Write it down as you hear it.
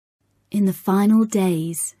In the final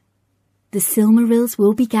days, the Silmarils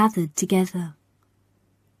will be gathered together.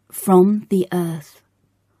 From the earth,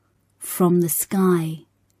 from the sky,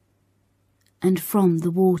 and from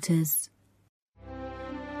the waters.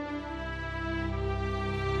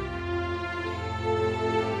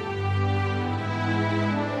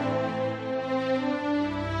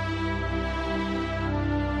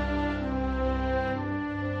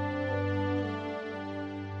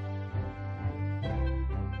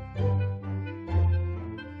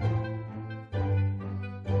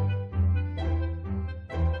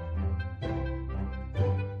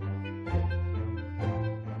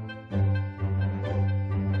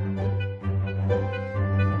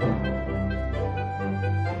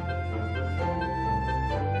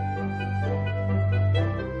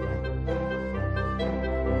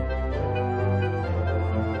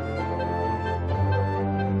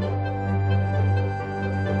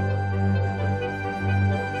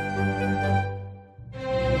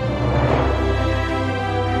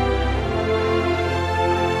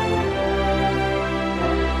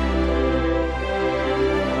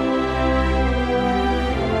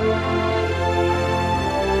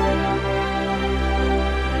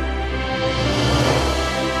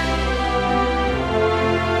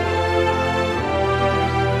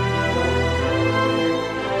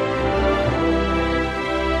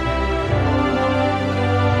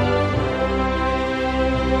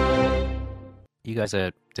 You guys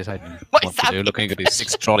are deciding what to do, looking at these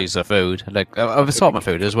 6 trolleys of food. Like, of assortment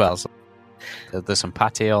food as well. So there's some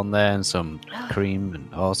pate on there and some cream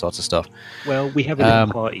and all sorts of stuff. Well, we have a little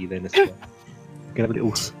party then as well. We can have a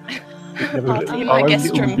little... Party in my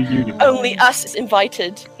guest room. Only us is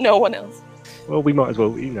invited, no one else. Well, we might as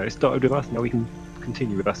well, it started with us, now we can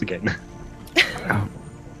continue with us again.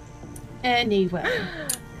 Anyway.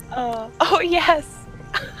 Oh, yes!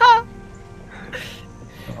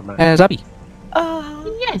 Zabby.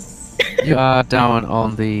 Yes. You are down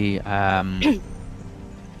on the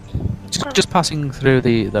just passing through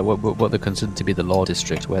the what they consider to be the Law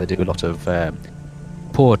District, where they do a lot of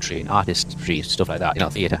poetry and artistry, stuff like that.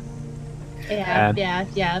 Theatre. Yeah.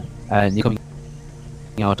 And you're coming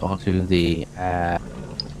out onto the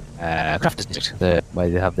Crafters District, where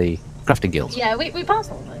they have the crafting guilds. Yeah, we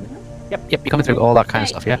passed all that. Yep. You're coming through all that kind of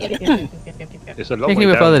stuff. Yeah. It's a long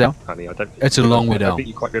way further down. Honey, It's a long way down. I think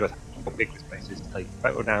you quite realise how big this place is to take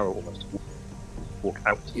about an hour almost to walk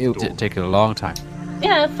out. It'll take a long time.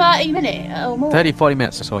 Yeah, 30 minutes or more. 30-40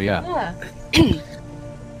 minutes or so. Yeah.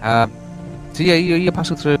 So yeah, you're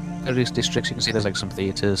passing through various districts. You can see there's like some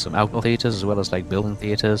theatres, some outdoor theatres, as well as like building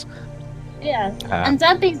theatres. Yeah. And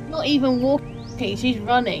Zabby's not even walking; she's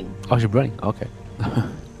running. Oh, she's running. Okay.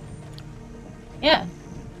 Yeah.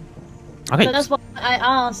 Okay. So that's why I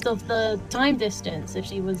asked of the time distance if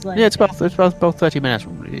she was like. Yeah, it's about 30 minutes,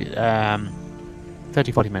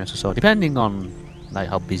 30-40 minutes or so, depending on like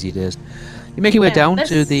how busy it is. You make your way down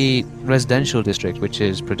to the residential district, which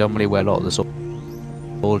is predominantly where a lot of the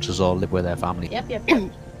soldiers all live with their family. Yep.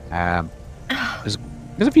 There's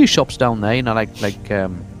a few shops down there, like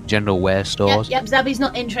general wear stores. Yep. Zabby's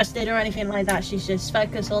not interested or anything like that. She's just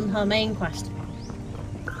focused on her main quest.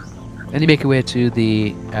 And you make your way to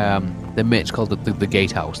the it's called the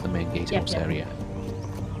gatehouse, the main gatehouse area.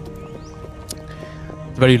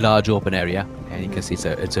 It's a very large open area, and you can see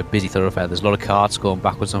it's a busy thoroughfare. There's a lot of carts going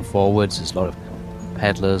backwards and forwards. There's a lot of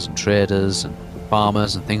peddlers and traders and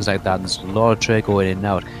farmers and things like that. And there's a lot of trade going in and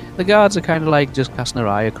out. The guards are kind of like just casting their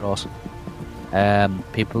eye across.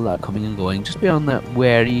 People that are coming and going. Just be on the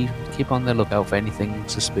wary. Keep on the lookout for anything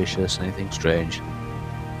suspicious, anything strange.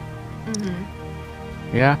 Mm-hmm.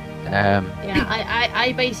 Yeah.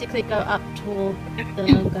 I basically go up toward the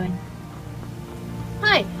going.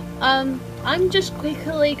 Hi, I'm just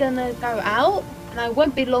quickly gonna go out, and I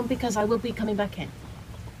won't be long because I will be coming back in. Is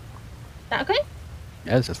that okay?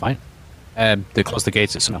 Yes, that's fine. They close the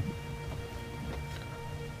gates. It's now.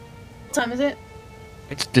 What time is it?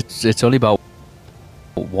 It's only about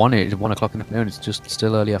 1 o'clock in the afternoon. It's just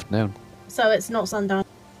still early afternoon. So it's not sundown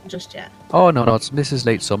just yet. Oh no, this is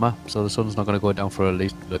late summer, so the sun's not going to go down for at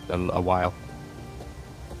least a while.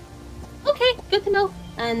 Okay, good to know.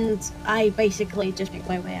 And I basically just make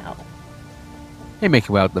my way out. You make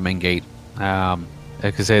your way out the main gate. Like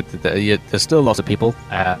I said, there's still lots of people.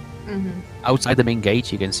 Outside the main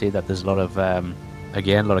gate, you can see that there's a lot of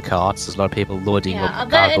again, a lot of carts. There's a lot of people loading up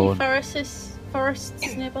cargo. Are there any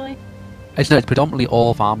forests nearby? It's predominantly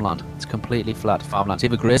all farmland. It's completely flat farmland. It's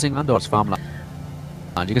either grazing land or it's farmland.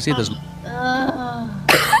 And you can see there's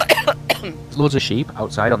loads of sheep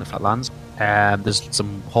outside on the flat lands. There's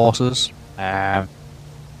some horses.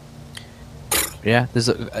 There's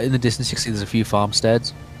in the distance you can see there's a few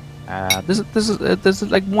farmsteads. There's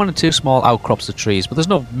like one or two small outcrops of trees, but there's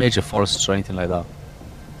no major forests or anything like that.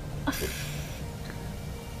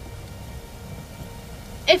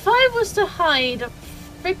 If I was to hide,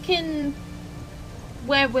 freaking,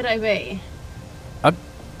 where would I be?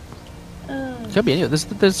 Could be anywhere.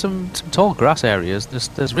 There's some tall grass areas.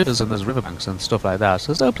 There's rivers and there's riverbanks and stuff like that.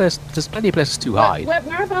 So there's plenty of places to hide.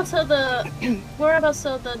 Whereabouts are the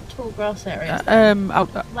tall grass areas?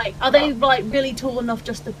 Like are they like really tall enough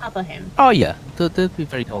just to cover him? Oh yeah, they'll be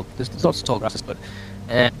very tall. There's lots of tall grasses, but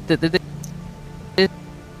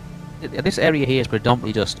this area here is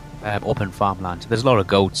predominantly just open farmland. There's a lot of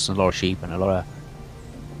goats and a lot of sheep and a lot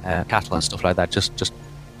of cattle and stuff like that. Just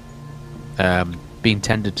being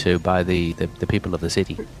tended to by the people of the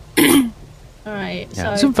city. Alright,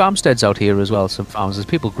 yeah. so... Some farmsteads out here as well, some farms. There's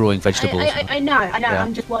people growing vegetables. I know. Yeah.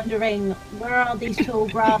 I'm just wondering, where are these tall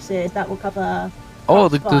grasses that will cover...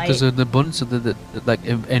 there's an abundance of like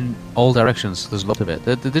in all directions. There's a lot of it.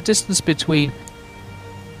 The distance between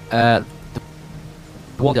the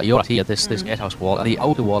wall that you're at here, this gatehouse wall, and the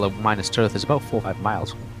outer wall of Minas Tirith is about 4 or 5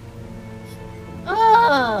 miles.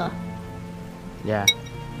 Ah! Yeah.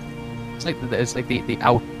 It's like the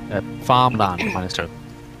out farmland of Minas Tirith.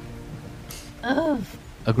 Oh.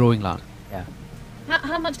 A growing land. Yeah.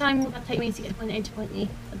 How much time will that take me to get point A to point E?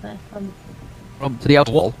 From to the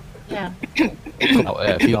outer wall? Yeah.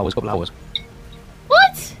 A few hours, couple hours.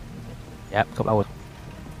 What? Yeah, couple hours.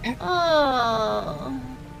 Oh.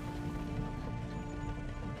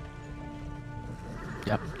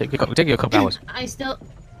 Yeah, take you a couple hours. I still...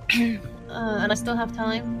 and I still have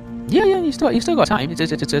time? Yeah, you still got time.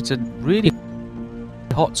 It's a really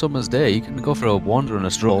hot summer's day. You can go for a wander and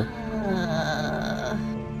a stroll.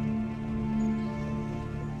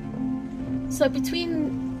 So I'm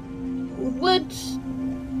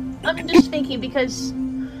just thinking, because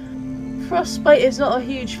Frostbite is not a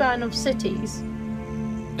huge fan of cities.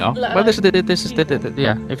 No, well, this is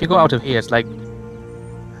yeah. If you go out of here, it's like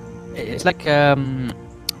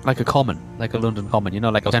a common, like a London common,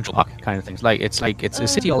 like a Central Park kind of things. It's a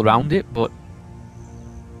city all around it, but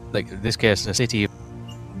like in this case, a city of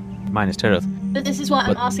Minas Tirith. But this is what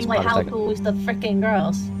I'm asking, like, how tall is the freaking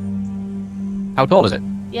grass? How tall is it?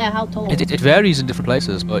 Yeah, how tall? It varies in different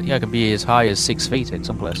places, but yeah, it can be as high as 6 feet in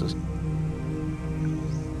some places.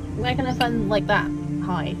 Where can I find like that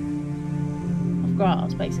high of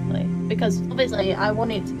grass, basically? Because obviously I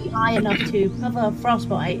want it to be high enough to cover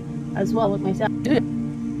Frostbite as well with myself. Yeah.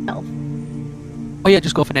 Oh yeah,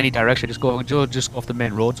 just go off in any direction. Just go off the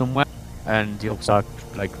main road somewhere, and you'll start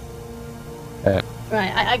like.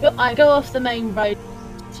 Right, I go off the main road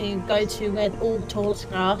to go to where all the tallest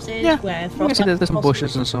grass is. Yeah. Where There's some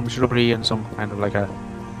bushes and some shrubbery and some kind of like a.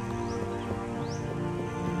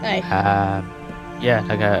 Right. Yeah,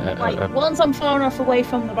 like once I'm far enough away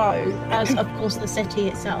from the road, as of course the city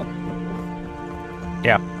itself.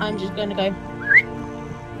 Yeah. I'm just going to go.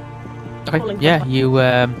 Okay. Yeah, you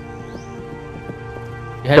head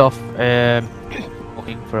off,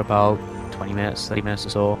 walking for about 20 minutes, 30 minutes or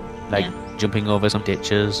so, like jumping over some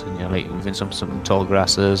ditches and like moving some tall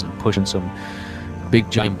grasses and pushing some big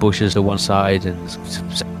giant bushes to one side and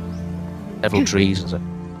several trees and so.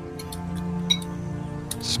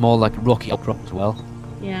 Small like rocky outcrop as well.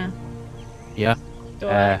 Yeah. Yeah. Do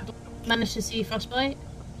I manage to see Frostbite?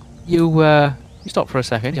 You stop for a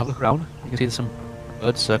second. You have a look around. You can see there's some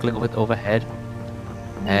birds circling overhead.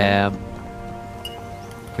 You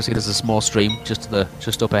can see there's a small stream just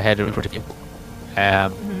up ahead in front of you.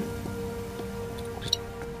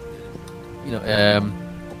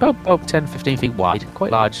 About 10-15 feet wide.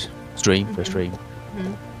 Quite large stream for a stream.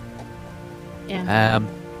 Yeah.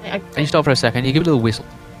 And you stop for a second. You give a little whistle.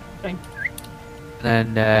 Okay.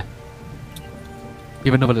 And then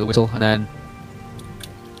give another little whistle, and then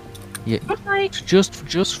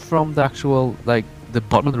just from the actual like the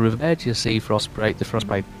bottom of the riverbed, you see the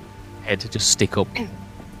frostbite head just stick up.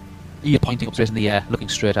 You're pointing up straight in the air, looking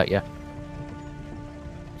straight at you.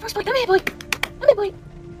 Frostbite, come here, boy! Come here, boy!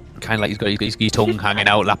 Kind of like he's got his tongue hanging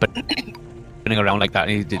out, lapping around like that,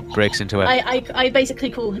 and he breaks into it. I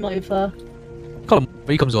basically call him over. Call him.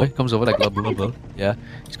 He comes over like blah blah blah. Yeah,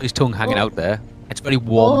 he's got his tongue hanging out there. It's very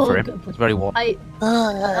warm for him. It's very warm. I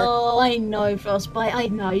know, Frostbite. I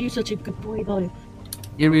know. You're such a good boy, though.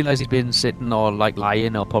 You realise he's been sitting or like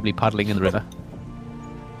lying or probably paddling in the river.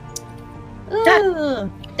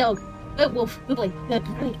 Dog. Good wolf. Good boy. Good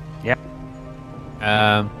boy. Yeah.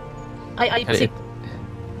 I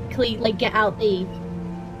basically like get out the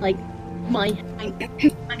my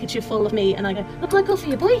handkerchief full of meat and I go, look like good for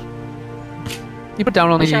you, boy. You put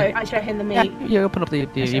down on I show him the meat. Yeah, you open up the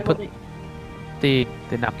you put the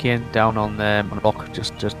napkin down on the rock,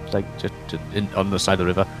 just on the side of the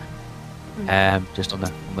river, just on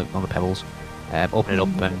the pebbles. Open it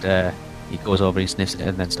up, and he goes over, he sniffs it,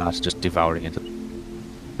 and then starts just devouring it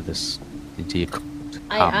into your cup.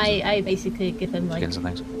 I basically give him like things.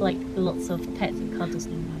 Lots of pets and cuddles.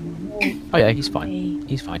 Oh yeah, he's fine.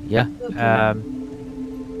 He's fine. Yeah.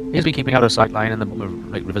 He's been keeping out of sight line in the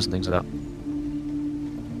rivers and things like that.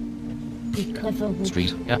 You clever wolf.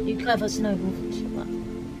 Street. Yeah. You clever snow wolf.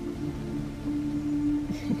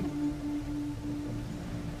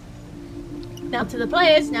 Now to the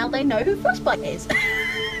players. Now they know who Frostbite is.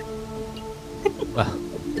 Well.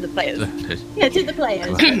 To the players. Yeah, to the players.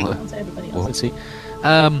 Well, to everybody else. Well, let's see.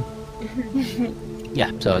 Yeah.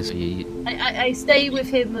 So I stay with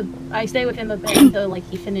him. I stay with him a bit until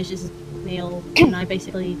he finishes his meal, and I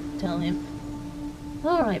basically tell him,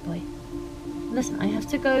 "All right, boy. Listen, I have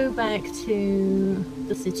to go back to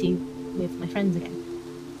the city with my friends again.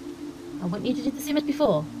 I want you to do the same as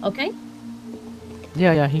before, okay?"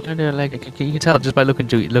 Yeah. He kind of you can tell just by looking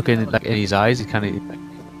in his eyes. He kind of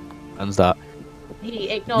understands that. He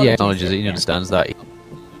acknowledges it. He understands that.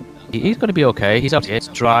 He's going to be okay. He's up here. It's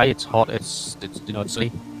dry. It's hot. It's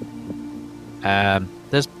sunny.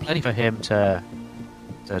 There's plenty for him to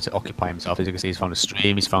occupy himself. As you can see, he's found a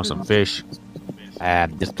stream. He's found some fish.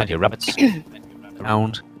 There's plenty of rabbits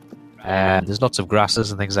around. There's lots of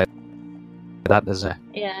grasses and things like that. There's a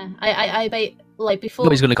I before.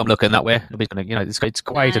 Nobody's going to come looking that way. Nobody's going to. It's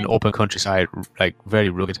quite an open countryside, very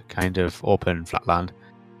rugged kind of open flat land.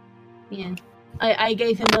 Yeah, I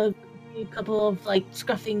gave him a couple of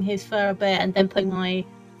scruffing his fur a bit and then putting my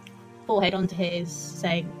forehead onto his,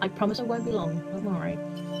 saying, "I promise I won't be long. Don't worry."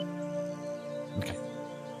 Okay.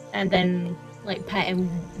 And then pet him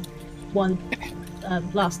one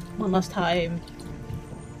last time.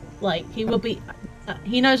 He will be.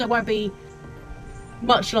 He knows I won't be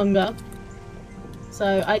much longer.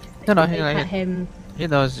 So I pet him. He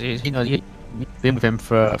knows. He knows. You've been with him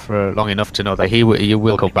for long enough to know that you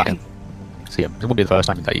will come back and see him. It won't be the first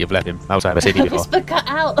time that you've left him outside of a city before. Whisper, cut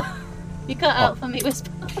out. You cut out for me,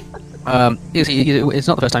 Whisper. It's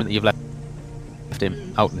not the first time that you've left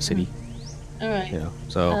him out in the city. All right.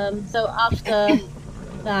 So. So after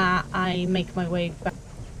that, I make my way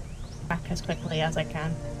back as quickly as I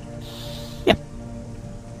can. Yeah.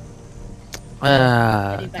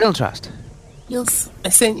 Giltrust. Yes, I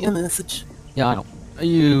sent you a message. Yeah, I know.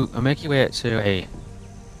 You make your way to a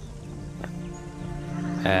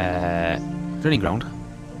training ground.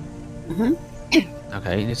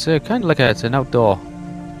 Okay, it's kind of it's an outdoor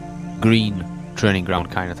green training ground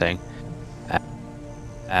kind of thing.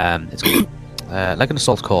 It's like an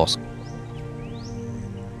assault course.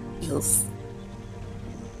 Yes.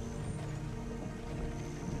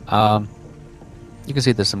 You can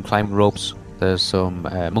see there's some climbing ropes. There's some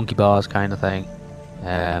monkey bars kind of thing.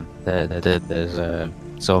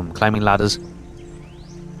 There's some climbing ladders.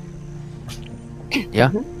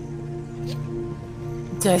 Yeah.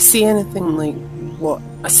 Did I see anything like what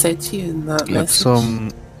I said to you in that message?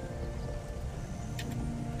 Some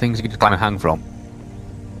things you can just climb and hang from.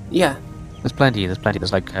 Yeah. There's plenty. There's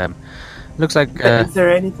looks like. Is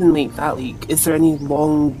there anything like that? Is there any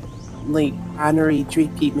long, bannery,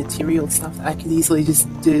 drapey material stuff that I could easily just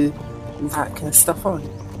do that kind of stuff on?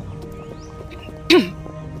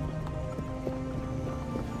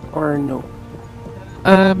 Or no?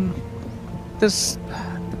 There's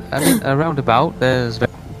around about. There's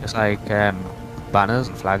banners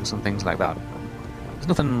and flags and things like that. There's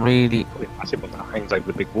nothing really. That's it, but that hangs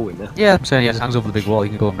over the big wall in there. Yeah, I'm saying it hangs over the big wall. You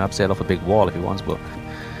can go and abseil off a big wall if he wants, but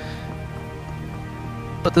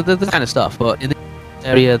the kind of stuff. But in the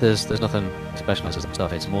area, there's nothing special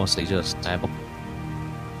stuff. It's mostly just upper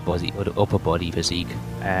body physique,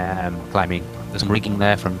 climbing. There's some rigging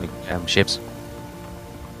there from ships,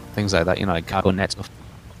 things like that. Like cargo net stuff.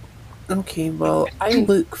 Okay, well, I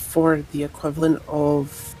look for the equivalent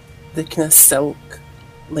of the kind of silk,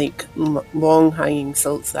 long hanging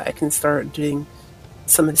silks that I can start doing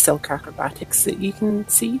some of the silk acrobatics that you can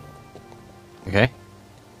see. Okay.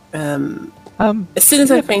 As soon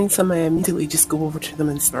as I find some, I immediately just go over to them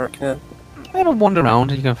and start kind of. Have a wander around,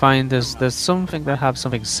 and you can find there's something that have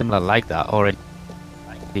something similar like that already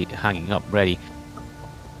hanging up ready.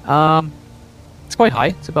 It's quite high.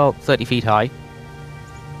 It's about 30 feet high.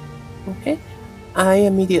 Okay. I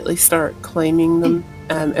immediately start climbing them.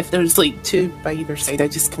 If there's two by either side, I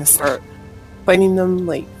just kind of start climbing them,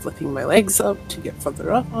 flipping my legs up to get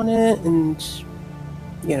further up on it, and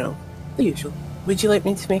the usual. Would you like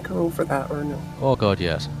me to make a roll for that or no? Oh god,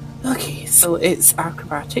 yes. Okay, so it's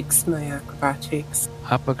acrobatics. My acrobatics.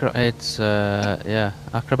 It's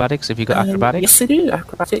acrobatics. If you got acrobatics, Yes, I do.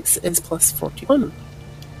 Acrobatics is plus 41.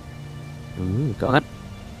 Ooh, got that.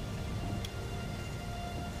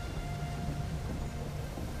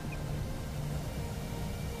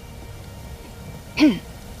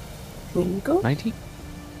 There you go. 90.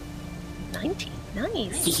 90.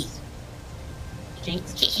 Nice.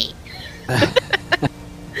 Jinx.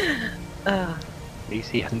 At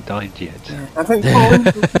least he hasn't died yet. Yeah, I haven't fallen.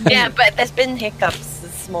 Yeah, but there's been hiccups,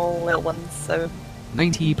 small little ones, so...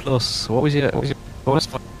 90 plus. What was your bonus?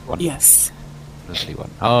 One. Yes. Plus 1.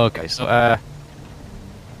 Oh, okay, so yeah,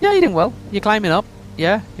 you're doing well. You're climbing up.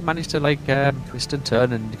 Yeah, you managed to like twist and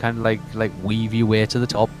turn and kind of like weave your way to the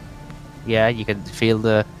top. Yeah, you can feel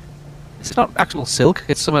the. It's not actual silk.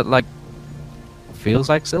 It's something like feels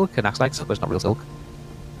like silk and acts like silk, but it's not real silk.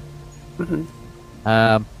 Mm-hmm.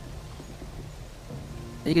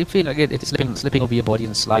 You can feel like it's slipping over your body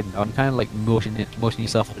and sliding down. Kind of like motioning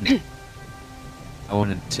yourself up and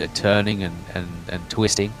down and turning and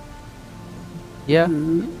twisting. Yeah,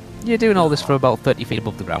 you're doing all this for about 30 feet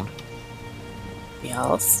above the ground.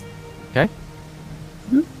 Yes. Okay.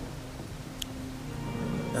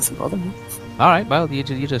 Doesn't bother me. All right. Well, you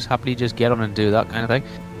just happily just get on and do that kind of thing.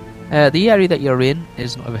 The area that you're in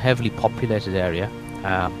is not a heavily populated area.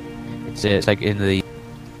 It's like in the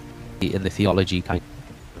theology kind of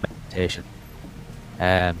meditation,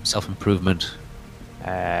 self-improvement,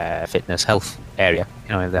 fitness, health area.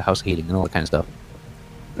 You know, the house healing and all that kind of stuff.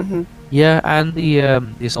 Mm-hmm. Yeah, and the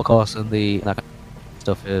assault course and that kind of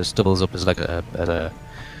stuff doubles up as like a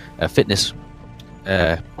fitness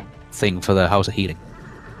thing for the house of healing.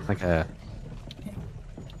 Like a.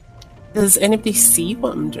 Does anybody see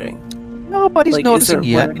what I'm doing? Nobody's Like, noticing is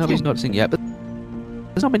there yet. work? Nobody's noticing yet, but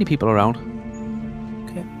there's not many people around.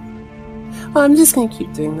 Okay. Well, I'm just going to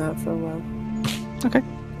keep doing that for a while. Okay.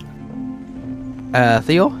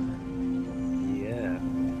 Theo, Yeah.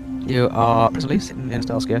 you are presently sitting in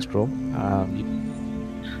Stella's guest room. You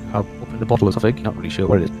have opened a bottle of something. You're not really sure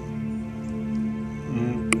what it is.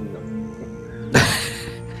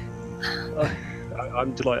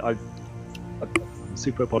 I'm delighted. I'm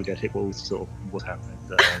super apologetic. What was sort of what happened?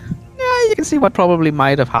 Yeah, you can see what probably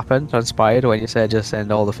might have happened, transpired when you said just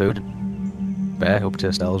send all the food bear up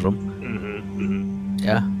to Stella's room.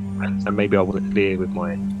 Yeah. And maybe I wasn't clear with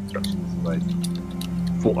my instructions. I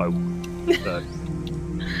thought I was. So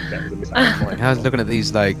that was a misunderstanding. I was looking at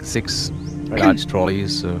these like 6 large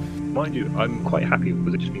trolleys of. Mind you, I'm quite happy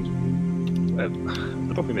because it just means.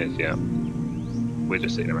 The problem is, yeah, we're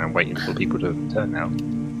just sitting around waiting for people to turn out.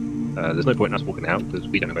 There's no point in us walking out because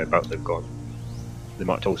we don't know whereabouts they've gone. They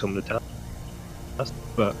might have told someone to tell us,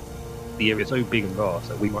 but the area's so big and vast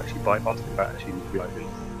that we might actually bypass it without actually realising.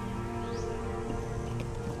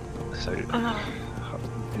 So,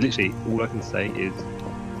 literally, all I can say is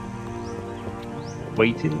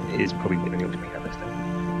waiting is probably the only option we have this day.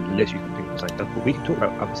 Unless you can think of something else. But we can talk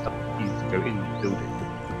about other stuff you can go in the building.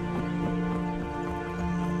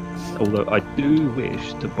 Although I do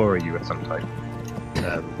wish to borrow you at some time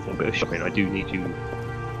for a bit of shopping. I do need you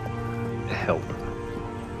help.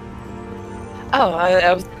 Oh,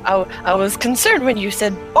 I was concerned when you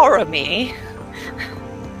said borrow me.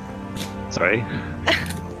 Sorry.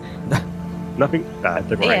 Nothing bad,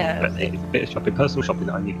 don't worry. Yeah. But it's a bit of shopping, personal shopping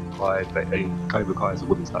that I need required, but it kind of requires a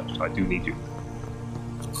woman's touch, so I do need you.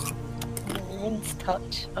 Woman's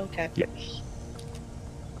touch. Okay. Yes.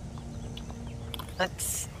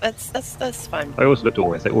 That's fine. I also looked at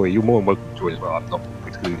Ori and said, Ori, you're more than welcome to join as well. I'm not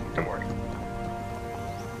excluded, don't worry.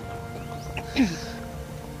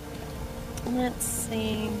 Let's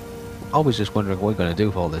see. I was just wondering what we're going to do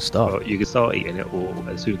with all this stuff. Well, you can start eating it, or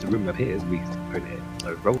as soon as the room appears, we can put it in.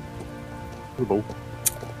 So roll the ball.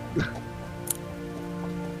 Who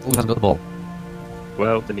hasn't got the ball?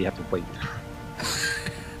 Well, then you have to wait.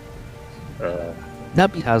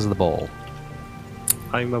 Nubby has the ball.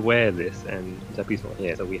 I'm aware of this, and Debbie's not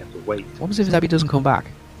here, so we have to wait. What happens if Nubby doesn't come back?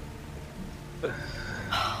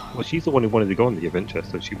 Well, she's the one who wanted to go on the adventure,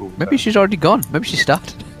 so she will. Maybe she's already gone. Maybe she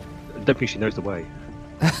started. I don't think she knows the way.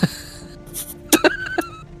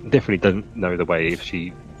 Definitely doesn't know the way. If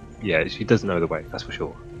she, yeah, she does know the way. That's for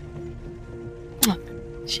sure.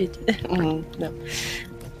 She. No.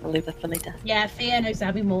 I'll leave that for later. Yeah, Thea knows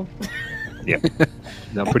Abby more. Yeah.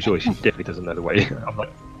 No, I'm pretty sure she definitely doesn't know the way. I'm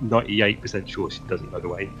like 98% sure she doesn't know the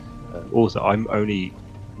way. Also, I'm only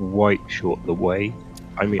quite sure the way.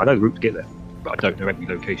 I mean, I know the route to get there, but I don't know every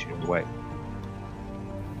location on the way.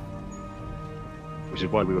 Which is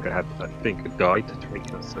why we were going to have, I think, a guide to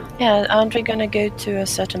take us. So. Yeah, aren't we gonna go to a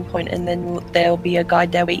certain point and then there'll be a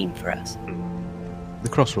guide there waiting for us? the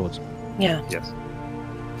crossroads. Yeah. Yes.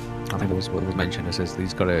 I think it was what was mentioned. It says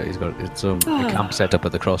he's got a camp set up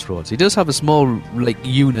at the crossroads. He does have a small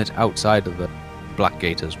unit outside of the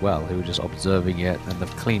Blackgate as well, who are just observing it, and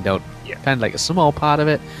they've cleaned out kind of like a small part of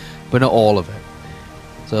it, but not all of it.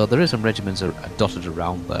 So there is some regiments are dotted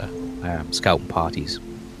around there, scouting parties.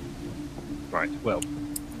 Right. Well,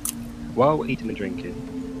 while we're eating and drinking,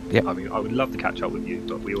 I mean, I would love to catch up with you,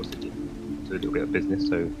 but we also need to do a little bit of business.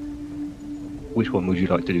 So, which one would you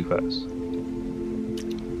like to do first?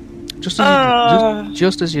 Just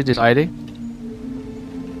as you're deciding,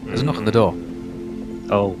 there's a knock on the door.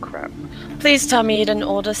 Oh crap! Please tell me you didn't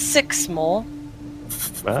order 6 more.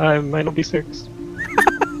 I might not be 6.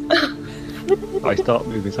 I start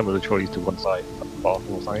moving some of the trolleys to one side, the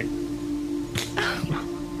bathroom side,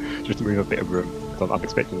 just to move a bit of room. Because I'm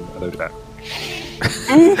expecting a load of that.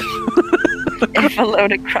 If a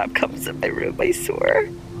load of crap comes in my room, I swear.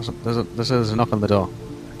 There's a knock on the door.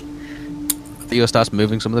 Theo starts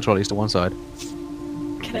moving some of the trolleys to one side.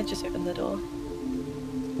 Can I just open the door?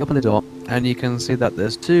 You open the door, and you can see that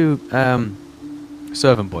there's 2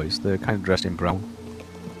 servant boys. They're kind of dressed in brown,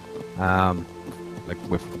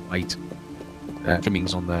 with white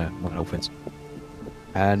trimmings on their outfits.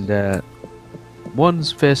 And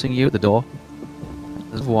one's facing you at the door.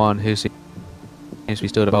 There's one who seems to be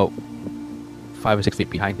stood about 5 or 6 feet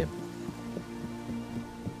behind him.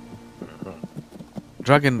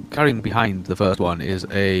 Carrying behind the first one is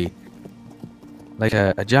a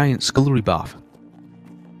giant scullery bath.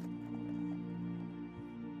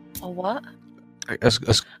 A what?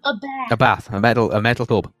 A bath, a metal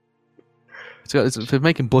tub. It's for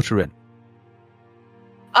making butter in.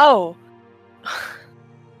 Oh.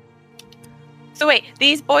 So wait,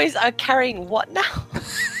 these boys are carrying what now?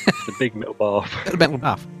 The big metal bath. A metal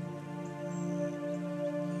bath.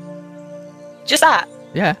 Just that?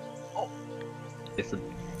 Yeah. It's a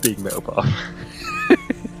big metal bath.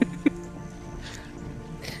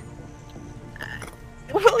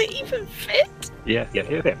 Will it even fit? Yeah,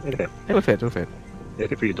 it'll fit. It'll fit. It'll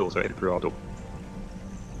fit through your door, so it'll fit through our door.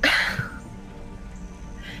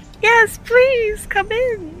 Yes, please come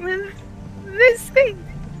in with this thing.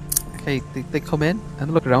 Okay, they come in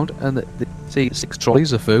and look around and they see 6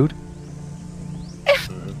 trolleys of food.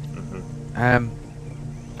 And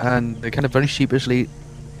they kind of very sheepishly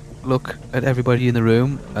look at everybody in the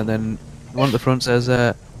room, and then one at the front says,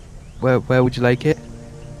 where would you like it?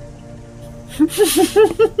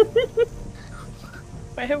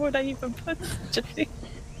 Where would I even put such a thing?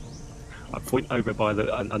 I point over by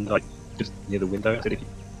the and like just near the window. I said,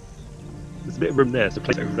 there's a bit of room there, so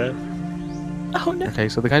place it over there. Oh no. Okay,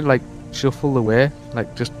 so they kind of like shuffle away,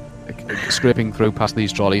 like just scraping through past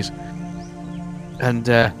these trolleys, and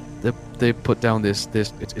they put down this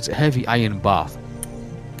it's a heavy iron bath.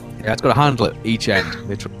 Yeah, it's got a handle at each end,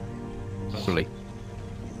 literally.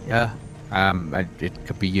 Yeah, and it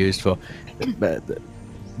could be used for.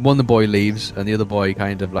 The boy leaves, and the other boy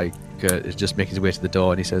kind of like is just making his way to the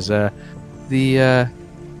door, and he says, "The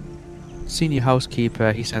senior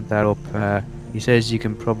housekeeper, he sent that up. He says you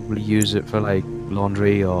can probably use it for like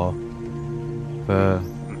laundry or for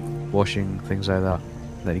washing, things like that."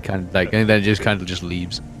 Then he kind of like, and then just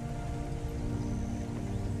leaves.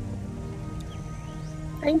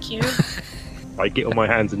 Thank you. I get on my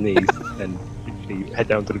hands and knees and literally head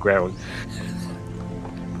down to the ground.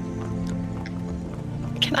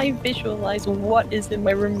 Can I visualize what is in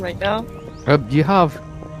my room right now? You have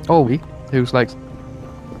Ollie, who's like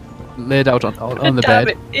laid out on the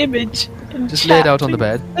bed. Image. Just laid out on the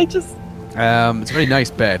bed. It's a very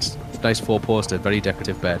nice bed. It's a nice 4-poster, very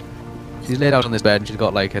decorative bed. She's laid out on this bed, and she's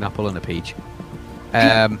got like an apple and a peach,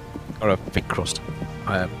 or a fig crust,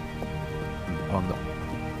 on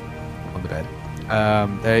the bed.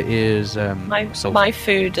 There is my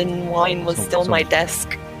food and wine was still on my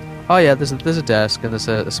desk. Oh yeah, there's a desk, and there's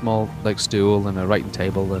a small like stool and a writing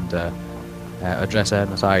table and a dresser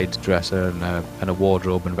and a side dresser and a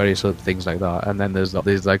wardrobe and various other things like that. And then there's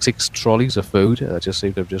like 6 trolleys of food that just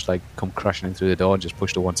seem to have just like come crashing in through the door and just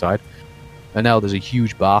pushed to one side. And now there's a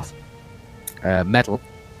huge bath, metal.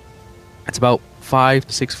 It's about 5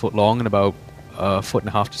 to 6 foot long and about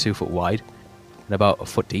 1.5 to 2 foot wide, and about a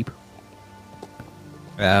foot deep.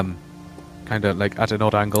 Kind of like at an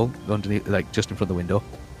odd angle underneath, like just in front of the window.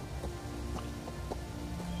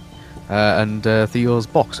 And Theo's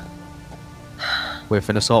box with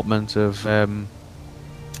an assortment of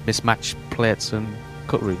mismatched plates and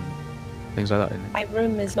cutlery and things like that in it. My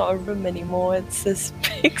room is not a room anymore, it's this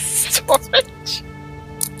big storage.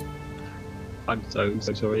 I'm so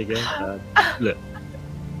sorry again. Look,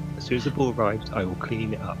 as soon as the ball arrives, I will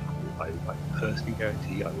clean it up. I personally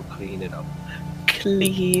guarantee I will clean it up.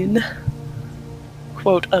 clean.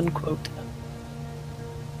 Quote unquote.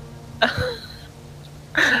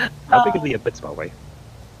 How big are the bits, by the way?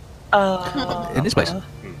 In this place?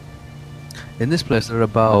 In this place, they're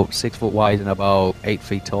about 6 foot wide and about 8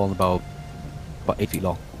 feet tall and about 8 feet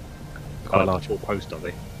long. Quite large. 4 posts, are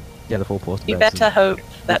they? Yeah, the 4 posts. You better hope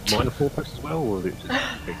that. Mine are 4 posts as well, or is it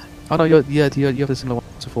just big? Oh no, you have the similar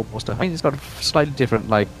one to 4 poster. I mean, it's got a slightly different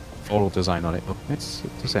like floral design on it, but it's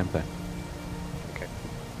the same thing. Okay.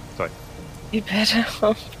 Sorry. You better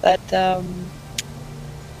hope that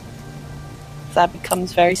that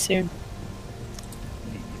becomes very soon.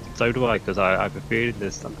 So do I, because I have a feeling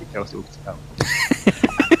there's something else to tell.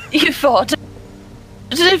 You've ordered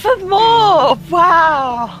even more!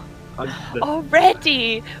 Wow!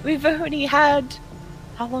 Already! We've only had...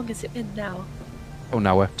 How long has it been now? Oh, an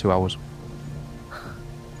hour, 2 hours.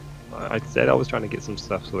 I said I was trying to get some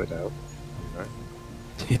stuff sorted out. Right.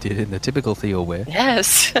 You did in the typical Theo way.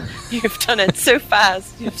 Yes! You've done it so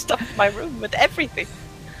fast. You've stuffed my room with everything.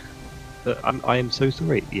 I am so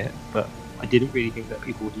sorry, yeah, but I didn't really think that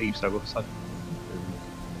people would leave so all of a sudden.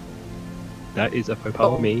 That is a faux pas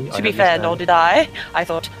on me. To be fair, nor did I. I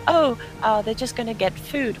thought, they're just going to get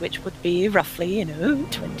food, which would be roughly,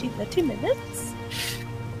 20-30 minutes.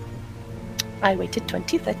 I waited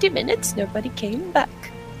 20-30 minutes, nobody came back.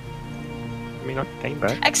 I mean, I came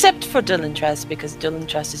back. Except for Dylan Tress, because Dylan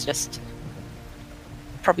Tress is just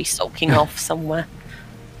probably sulking off somewhere.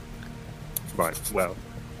 Right, well,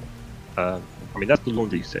 I mean, that's the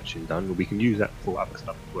laundry section done, but we can use that for other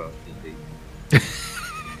stuff as well, indeed.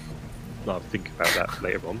 I'll think about that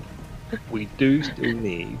later on. We do still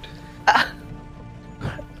need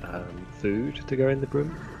food to go in the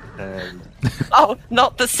room, and oh,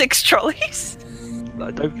 not the 6 trolleys.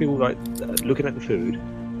 I don't feel like looking at the food.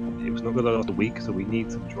 It was not going to last a week, so we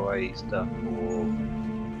need some dry stuff or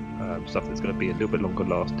stuff that's going to be a little bit longer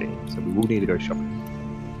lasting. So we will need to go shopping.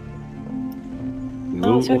 I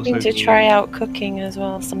was hoping to try out cooking as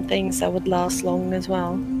well. Some things that would last long as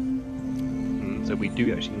well. So we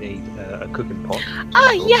do actually need a cooking pot.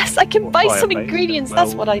 Yes, I can buy some ingredients. Well.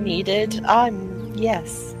 That's what I needed.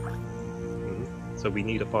 Yes. So we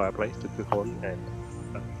need a fireplace to cook on and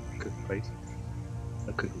a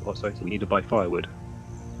cooking pot. Sorry. So we need to buy firewood.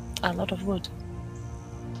 A lot of wood.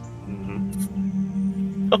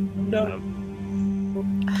 Mm-hmm. Oh no.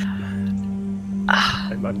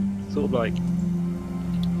 I'm sort of like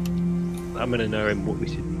I'm gonna know what we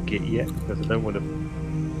should get yet because I don't want to.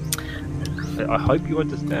 I hope you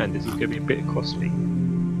understand this is going to be a bit costly.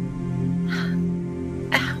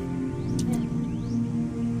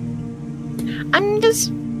 I'm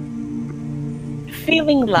just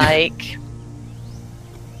feeling like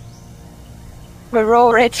we're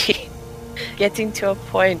already getting to a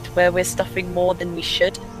point where we're stuffing more than we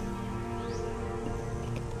should.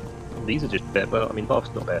 These are just bare, well, I mean,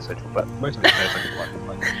 Bath's not bare central, but most of it's bare central.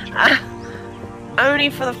 Only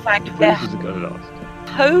for the fact that we're going to last.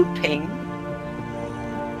 hoping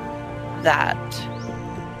that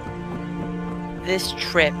this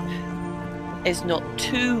trip is not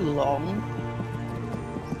too long.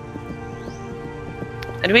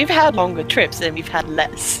 And we've had longer trips than we've had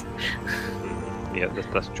less. Yeah,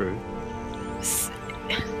 that's true.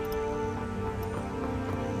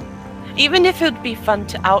 Even if it would be fun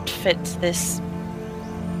to outfit this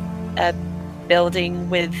building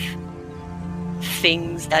with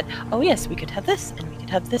things that, oh yes, we could have this and we could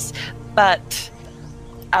have this, but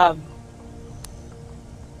I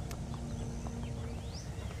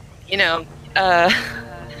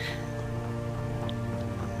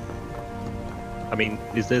mean,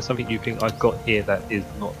 is there something you think I've got here that is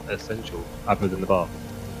not essential other than the bath?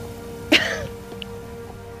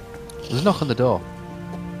 There's a knock on the door.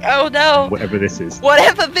 Oh no! Whatever this is.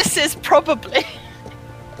 Whatever this is, probably.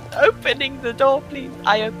 Opening the door, please.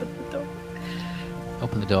 I opened the door.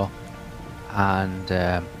 Open the door, and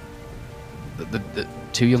the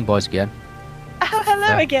 2 young boys again. Oh,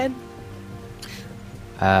 hello again.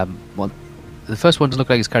 Well, the first one doesn't look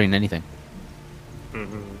like he's carrying anything.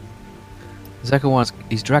 Mm-hmm. The second one,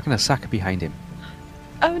 he's dragging a sack behind him.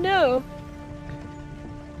 Oh no!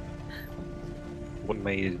 What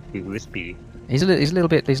may this be? He's like a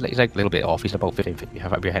little bit off. He's about 15 feet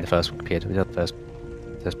behind the first kid, the first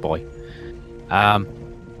boy.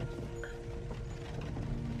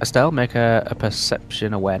 Estelle, make a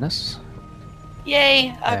perception awareness.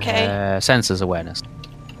 Yay! Okay. Senses awareness.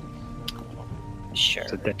 Sure.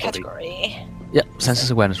 Category. Yep, senses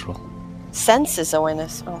awareness roll. Senses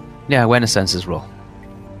awareness. Oh. Yeah, awareness senses roll.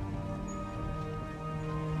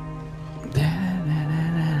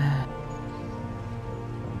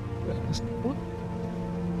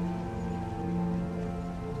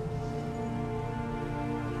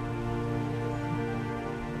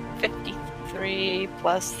 33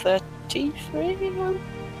 plus 33?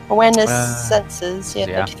 Awareness senses,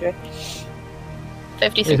 yeah, 33.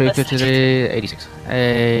 56 plus 53, 86.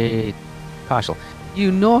 A partial.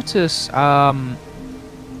 You notice,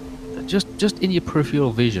 just in your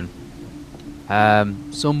peripheral vision,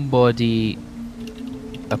 somebody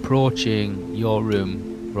approaching your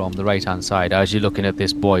room from the right-hand side as you're looking at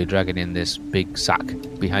this boy dragging in this big sack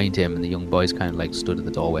behind him, and the young boy's kind of like stood at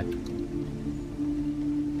the doorway.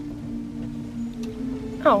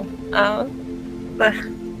 Oh,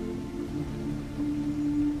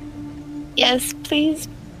 yes, please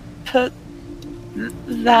put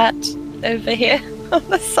that over here on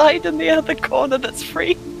the side in the other corner that's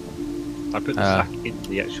free. I put the sack into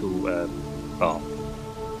the actual bar.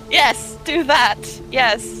 Yes, do that.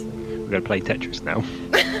 Yes. We're going to play Tetris now.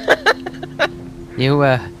 You,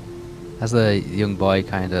 as the young boy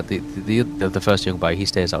kind of the first young boy, he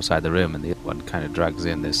stays outside the room, and the other one kind of drags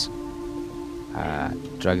in this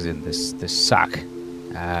sack.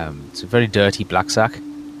 It's a very dirty black sack.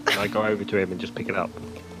 And I go over to him and just pick it up.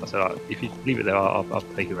 I said, if you leave it there, I'll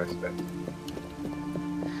take the rest of it.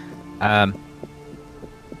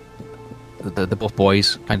 The both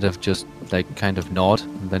boys kind of nod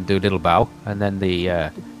and then do a little bow, and then they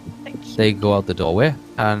go out the doorway.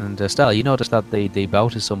 And Stella, you notice that they bow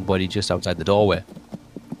to somebody just outside the doorway.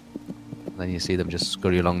 And then you see them just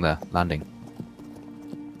scurry along the landing.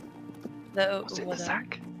 What's in the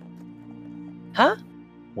sack? Huh?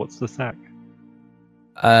 What's the sack?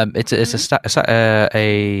 It's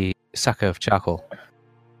a sack of charcoal.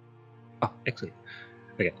 Oh, excellent.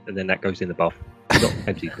 Okay, and then that goes in the bath. Not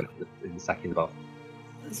empty, but in the sack in the bath.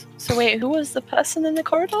 So wait, who was the person in the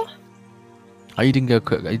corridor? Oh, you didn't get a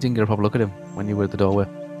proper look at him when you were at the doorway.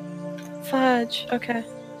 Fudge. Okay.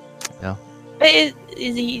 Yeah. But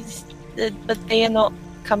they are not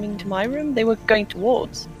coming to my room. They were going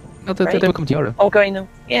towards. No, they were coming to your room. Oh, going to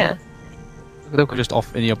yeah. They were just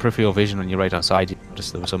off in your peripheral vision on your right hand side. You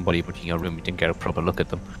noticed there was somebody in your room. You didn't get a proper look at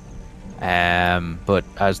them. But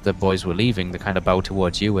as the boys were leaving, they kind of bow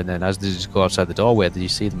towards you, and then as they just go outside the doorway, you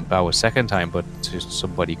see them bow a second time, but to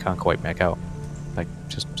somebody you can't quite make out. Like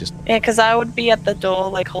just yeah, because I would be at the door,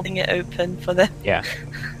 like holding it open for them. Yeah.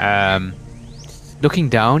 Looking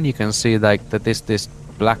down, you can see like that this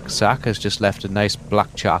black sack has just left a nice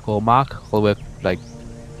black charcoal mark all the way like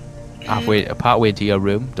partway into your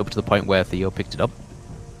room, up to the point where Theo picked it up.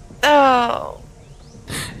 Oh.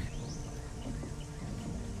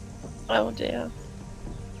 Oh dear.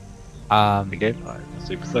 Again, I'm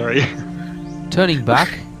super sorry. Turning back,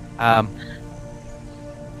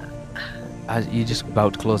 as you're just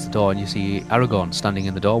about to close the door, and you see Aragorn standing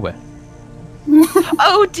in the doorway.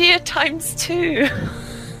 Oh dear, times 2.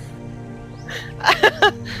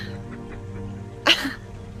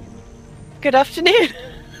 Good afternoon.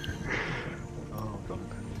 Oh god.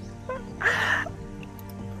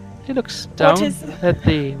 He looks down at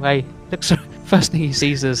the way. First thing he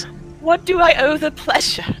sees is. What do I owe the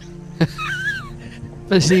pleasure?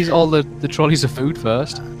 He sees all the trolleys of food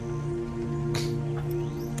first.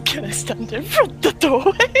 Can I stand in front of the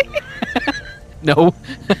doorway? No.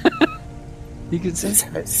 You can see. This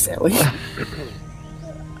is silly.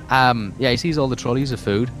 Yeah, he sees all the trolleys of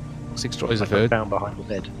food. 6 trolleys of food. Down behind the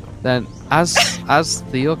bed. Then, as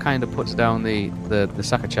Theo kind of puts down the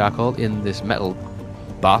sack of charcoal in this metal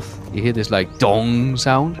bath, you hear this like dong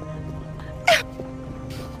sound.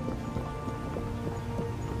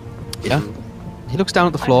 Yeah. He looks down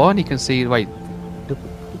at the floor and he can see.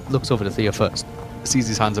 Looks over to Theo first. Sees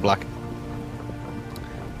his hands are black.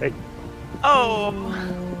 Hey. Oh.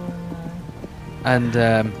 And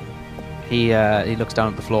he looks down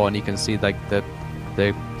at the floor and he can see like the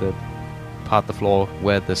part of the floor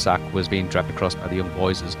where the sack was being dragged across by the young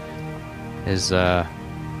boys has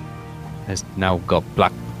now got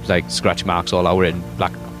black like scratch marks all over it, and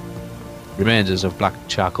black remainders of black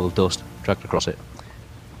charcoal dust dragged across it.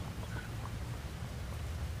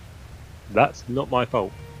 That's not my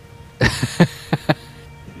fault.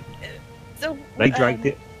 So, They dragged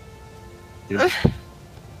it.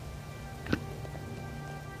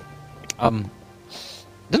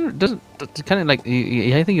 Doesn't kind of like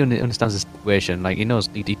I think he understands the situation. Like he knows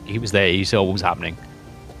he was there. He saw what was happening.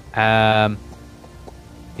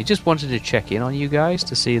 He just wanted to check in on you guys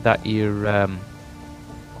to see that you're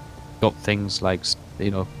got things like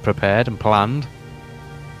prepared and planned.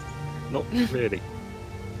 Not really.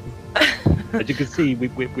 As you can see,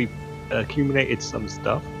 we've accumulated some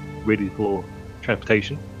stuff ready for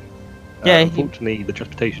transportation. Yeah. Unfortunately, the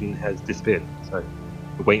transportation has disappeared, so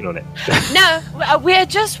we're waiting on it. No, we're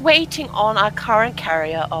just waiting on our current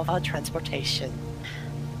carrier of our transportation.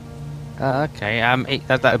 Okay.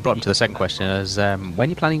 That brought me to the second question: is when are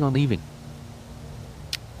you planning on leaving?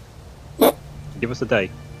 Give us a day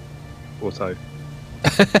or so.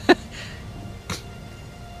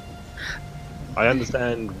 I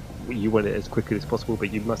understand you want it as quickly as possible,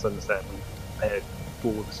 but you must understand we're prepared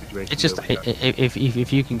for the situation. It's just where we go.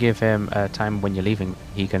 if you can give him a time when you're leaving,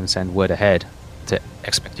 he can send word ahead to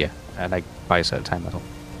expect you, like by a certain time. That's all.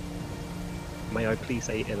 May I please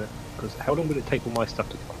say, Emma? Because how long would it take for my stuff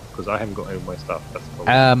to come? Because I haven't got any of my stuff. That's the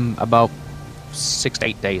problem. About 6 to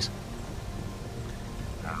 8 days.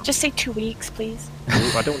 Just say 2 weeks, please.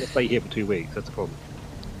 I don't want to stay here for 2 weeks. That's the problem.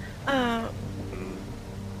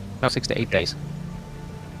 About 6 to 8 days.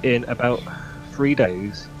 In about 3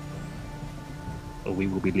 days, we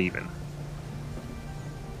will be leaving.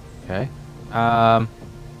 Okay.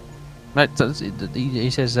 Right, so he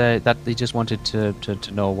says that he just wanted to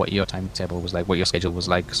know what your timetable was like, what your schedule was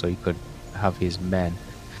like, so he could have his men.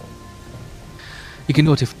 You can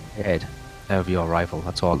notify ahead of your arrival.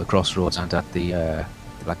 That's all. At the crossroads and at the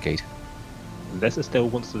Black Gate. Unless Estelle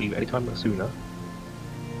wants to leave any time sooner,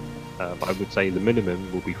 I would say the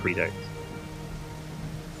minimum will be 3 days.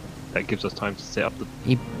 That gives us time to set up the...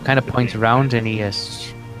 He kind of points around and he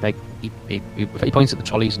is like he points at the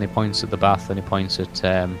trolleys and he points at the bath and he points at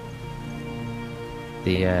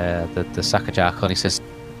the Sackerjack and he says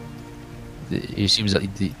it seems that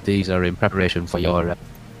these are in preparation for your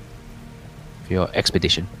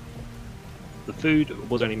expedition. The food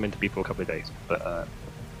was only meant to be for a couple of days, but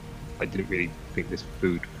I didn't really think this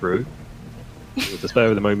food through. It was a spur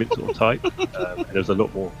of the moment sort of type, and there was a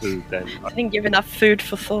lot more food than I didn't give enough food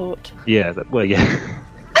for thought. Yeah, yeah.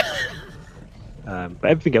 But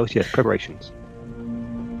everything else, yes, preparations.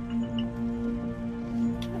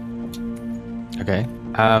 Okay.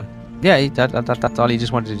 Yeah, that's all. He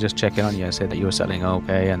just wanted to just check in on you and say that you were settling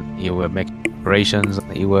okay and you were making preparations and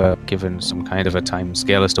that you were given some kind of a time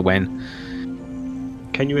scale as to when.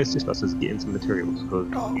 Can you assist us as getting some materials?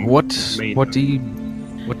 What do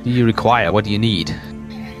you require? What do you need?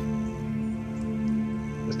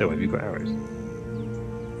 Still, have you got arrows?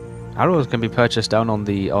 Arrows can be purchased down on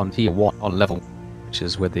tier 1 on level, which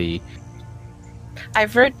is where the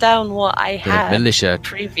I've wrote down what I had militia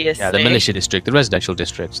previously. Yeah, the militia district, the residential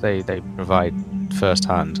districts, they provide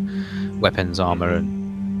first-hand weapons, armor,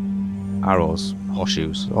 and arrows,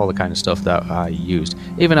 horseshoes, all the kind of stuff that I used.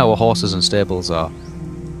 Even our horses and stables are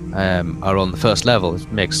on the first level.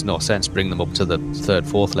 It makes no sense to bring them up to the third,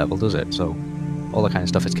 fourth level, does it? So all the kind of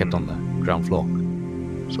stuff is kept on the ground floor,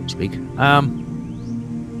 so to speak.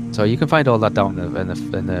 So you can find all that down in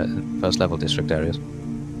the first level district areas.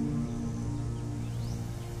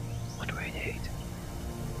 What do I need?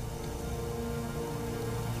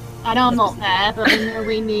 I know I'm not there, but I know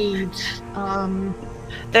we need.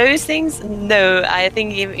 Those things, no. I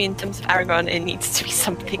think in terms of Aragon, it needs to be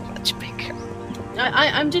something much bigger.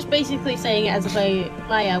 I'm just basically saying it as a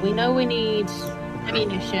player. We know we need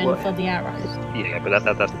ammunition for the arrows. Yeah, but that's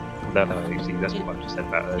what I just said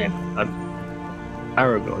about earlier. Yeah.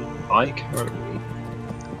 Aragon, I currently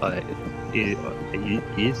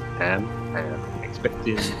am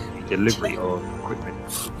expecting the delivery of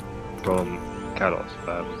equipment from Kalos.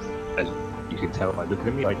 As you can tell by looking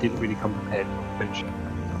at me, I didn't really come prepared for adventure.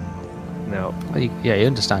 Now, yeah, he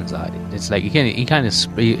understands that. It's like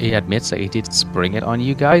he admits that he did spring it on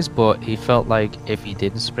you guys, but he felt like if he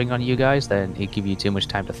didn't spring on you guys, then he'd give you too much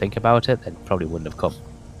time to think about it, then it probably wouldn't have come.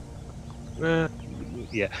 yeah.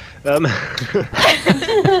 Yeah.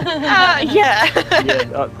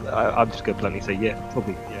 I'm just going to bluntly say, yeah,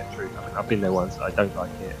 probably, yeah, true. I mean, I've been there once. I don't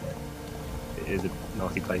like it. It is a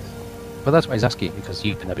nasty place. But that's why he's asking, because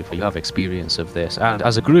you've been there before. You have experience of this, and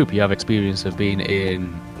as a group, you have experience of being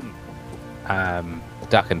in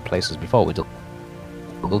darkened places before. We do.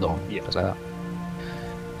 Yeah. Like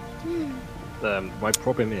that. My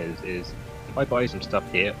problem is if I buy some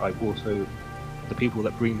stuff here, I also the people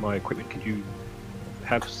that bring my equipment. Could you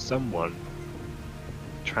have someone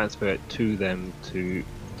transfer it to them to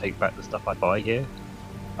take back the stuff I buy here?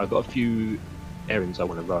 I've got a few errands I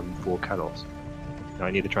want to run for Kalos.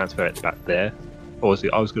 I need to transfer it back there. Obviously,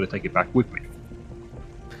 I was going to take it back with me.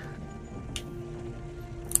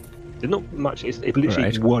 There's not much. It's literally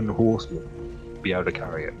Right. one horseman be able to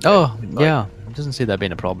carry it. Oh, It's like- yeah. It doesn't see that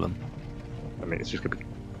being a problem. I mean, it's just going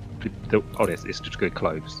to be honest. It's just good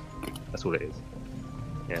clothes. That's all it is.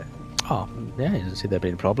 Yeah. Oh, yeah, he doesn't see there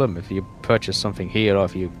being a problem. If you purchase something here, or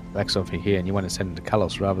if you like something here and you want to send it to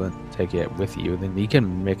Kalos rather than take it with you, then you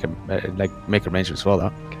can make arrangements for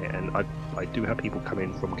that. Okay, and I do have people come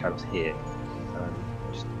in from Kalos here.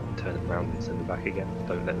 Just turn them around and send them back again.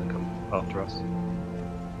 Don't let them come after us.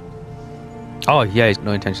 Oh yeah, he's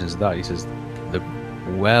no intentions of that. He says they're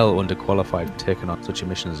well underqualified for taking on such a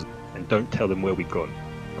mission as. And don't tell them where we've gone.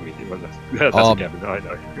 I mean, that's Oh, a given, I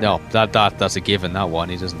know. No, that's a given. That one,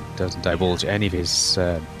 he doesn't divulge any of his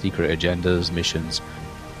secret agendas, missions,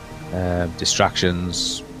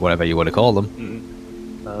 distractions, whatever you want to call them.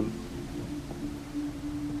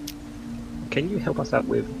 Can you help us out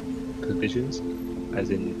with provisions, as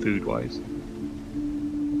in food-wise?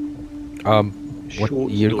 What Short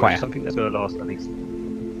you storage, require? something that's going to last at least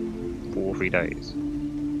 4 or 3 days,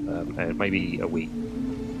 and maybe a week.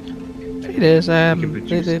 3 days. We can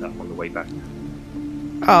produce stuff on the way back.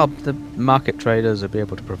 The market traders will be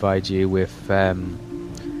able to provide you with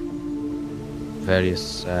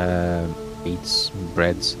various meats,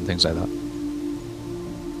 breads, and things like that.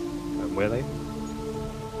 And where are they?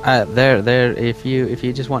 They're if you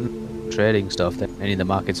just want trading stuff, then any of the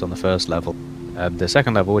markets on the first level. The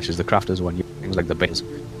second level, which is the crafters one, you things like the bakers,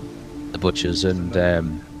 the butchers, and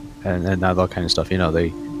other kind of stuff. You know,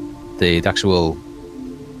 the actual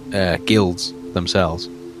guilds themselves.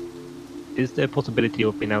 Is there a possibility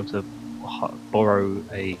of being able to borrow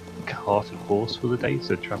a cart and horse for the day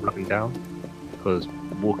to travel up and down? Because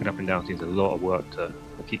walking up and down seems a lot of work to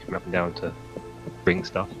keep going up and down to bring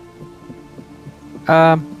stuff.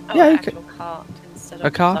 Yeah, you actual can. cart instead of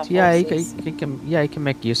A cart, just yeah, he horses. can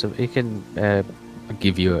make use of. He can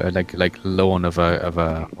give you a like loan of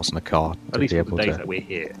a horse and a cart At to least be for the able days to. that we're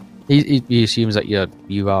here. He assumes that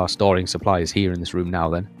you are storing supplies here in this room now.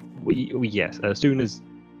 Then Yes, as soon as,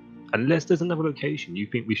 unless there's another location you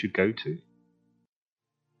think we should go to.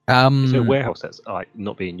 Is there a warehouse that's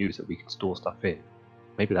not being used that we can store stuff in?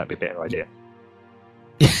 Maybe that'd be a better idea.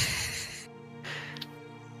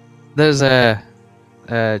 there's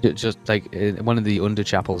just like in one of the under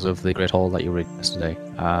chapels of the Great Hall that you were in yesterday.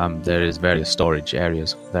 There is various storage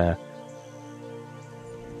areas there.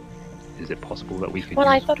 Is it possible that we could Well,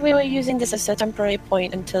 I use... thought we were using this as a temporary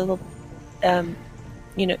point until, Yeah,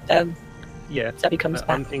 Zebby comes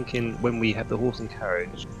I'm back. thinking when we have the horse and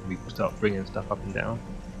carriage, we start bringing stuff up and down.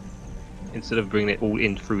 Instead of bringing it all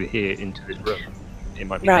in through here into this room, it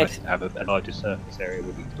might be Right. nice to have a larger surface area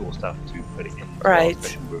where we can store stuff to put it in Right. our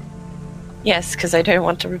special room. Yes, because I don't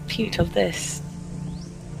want a repeat of this.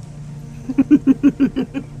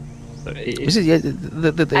 So This is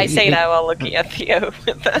the I say that while looking at Theo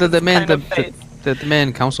with that the main kind of face. the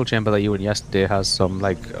main council chamber that you were in yesterday has some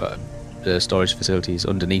like storage facilities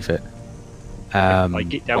underneath it. I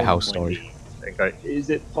get down house on my storage. knees and go, "Is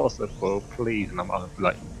it possible, please?" And I'm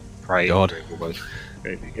like praying God. for it almost.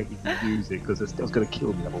 If we can use it, because it's going to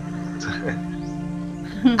kill me.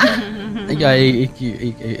 Yeah, he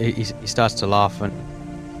starts to laugh and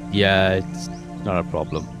yeah, it's not a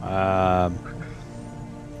problem.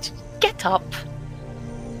 Get up.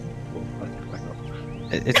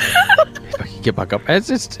 It's get back up.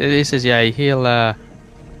 He says yeah, he'll have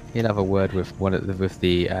a word with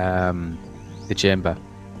the chamber,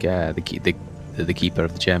 the keeper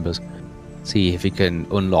of the chambers. See if he can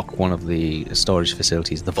unlock one of the storage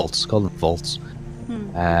facilities, the vaults. Call them vaults.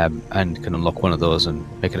 And can unlock one of those and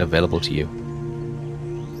make it available to you.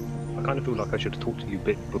 I kind of feel like I should have talked to you a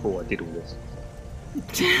bit before I did all this.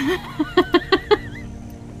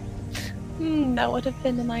 That would have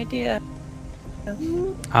been an idea. We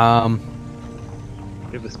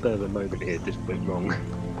have a spur of a moment here, this went wrong.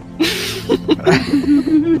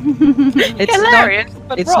 It's Hilarious,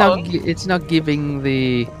 but it's wrong. it's not giving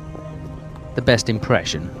the best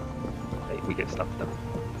impression, Hey, we get stuff done.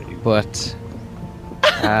 but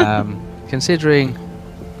considering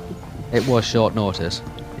it was short notice,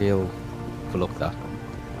 he'll overlook that.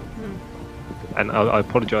 And I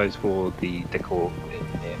apologise for the decor in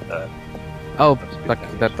here. Oh,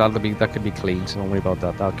 that could be cleaned. So don't worry about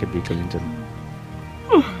that. That could be cleaned. And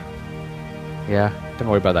yeah, don't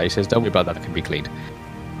worry about that. He says, don't worry about that. It can be cleaned.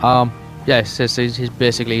 Yeah, he says he's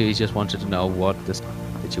basically he just wanted to know what the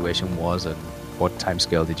situation was and what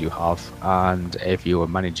timescale did you have, and if you were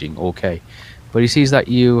managing okay. But he sees that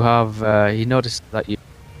you have. He noticed that you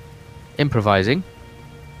improvising,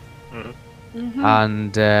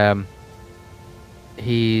 and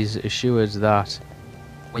he's assured that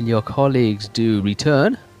when your colleagues do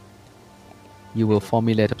return, you will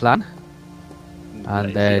formulate a plan,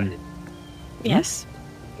 and then Yes.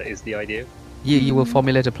 that is the idea. you will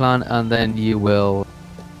formulate a plan, and then you will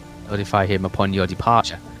notify him upon your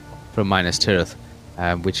departure from Minas Tirith,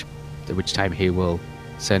 at which time he will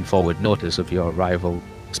send forward notice of your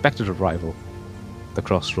expected arrival, the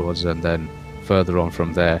crossroads, and then further on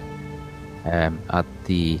from there, at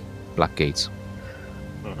the Black Gates.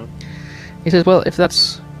 He says, well, if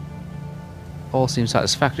that's all seems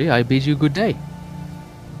satisfactory, I bid you good day.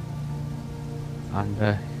 and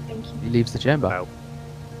Thank you. he leaves the chamber. Wow.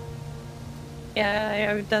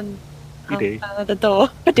 Yeah, I've done Bidet. the door.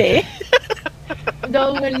 Bidet.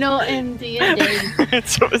 No, we're not in D&D.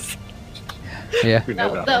 So it's- Yeah. We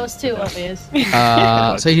know That was too obvious.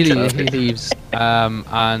 So he leaves,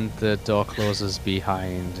 and the door closes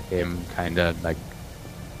behind him, kind of like,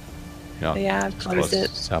 you know, Yeah, I've closed closes it.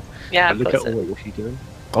 itself. Yeah, But I've look at closed it. Ori, what's she doing?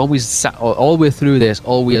 Always sat all the way through this.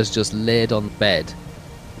 Always just laid on bed,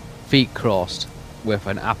 feet crossed, with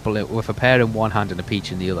an apple, with a pear in one hand and a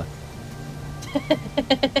peach in the other.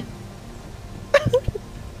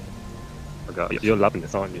 Oh God, you're loving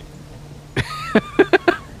this, aren't you?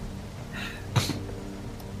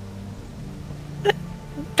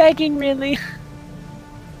 Begging, really.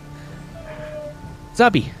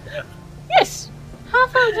 Zabby, Yes. How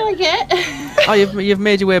far did I get? oh, you've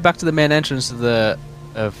made your way back to the main entrance of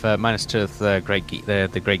Minas Tirith,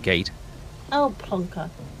 the Great Gate. Oh, plonker.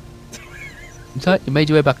 So you made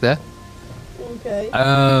your way back there. Okay.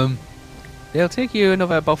 It'll take you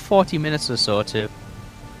another about 40 minutes or so to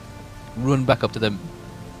run back up to the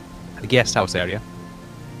guest house area.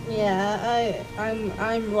 Yeah,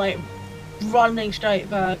 I'm like running straight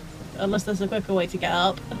back, unless there's a quicker way to get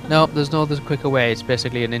up. No, there's a quicker way. It's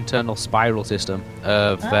basically an internal spiral system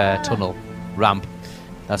of tunnel ramp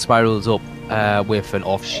that spirals up with an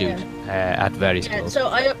offshoot at various Yeah, levels. so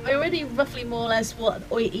I already roughly more or less what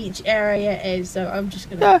each area is, so I'm just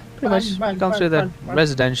gonna Yeah, pretty much. run, Gone through the run.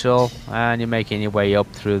 residential, and you're making your way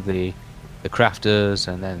up through the crafters,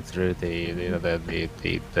 and then through the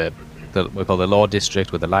what we call the law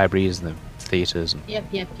district with the libraries and the theatres. And Yep.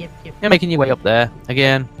 you're making your way up there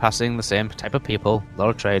again, passing the same type of people, a lot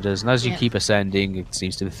of traders, and as you Yeah. keep ascending, it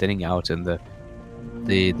seems to be thinning out, and the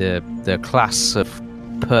class of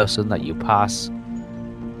person that you pass,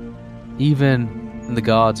 even the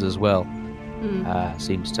guards as well,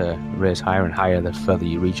 seems to raise higher and higher the further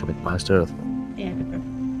you reach up into Minas Tirith. Yeah.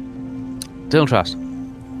 Dylan Trust,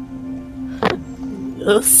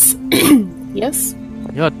 Yes. Yes.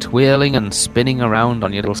 you're twirling and spinning around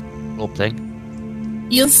on your little slope thing.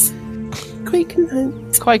 Yes. Quite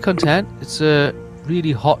content. Quite content. It's a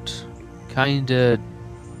really hot, kind of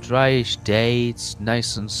dryish day. It's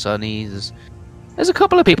nice and sunny. There's a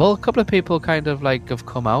couple of people kind of like have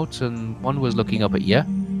come out, and one was looking up at you.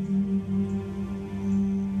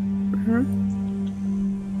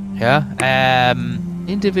 Yeah.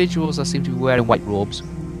 Individuals that seem to be wearing white robes.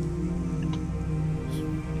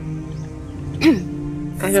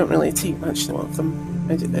 I don't really take much note of them.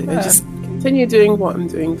 I just continue doing what I'm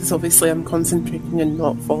doing because obviously I'm concentrating and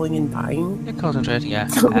not falling and dying. You're concentrating, yeah.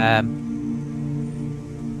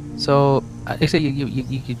 So, I say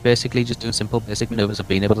you could basically just do simple basic maneuvers of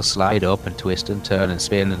being able to slide up and twist and turn and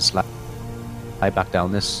spin and slide back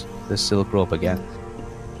down this silk rope again.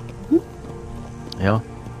 Yeah,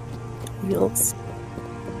 Yes.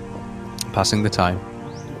 passing the time.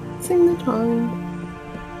 Sing the time.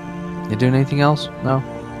 You doing anything else? No?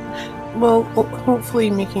 Well,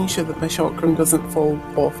 hopefully making sure that my shotgun doesn't fall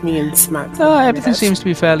off me and smack. No, me in the everything head. seems to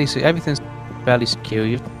be everything's fairly secure.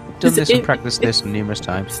 You've done Is this it- and practiced this numerous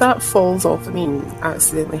times. If that falls off of me and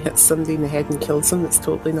accidentally hits somebody in the head and kills them, it's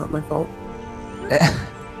totally not my fault.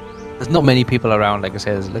 There's not many people around, like I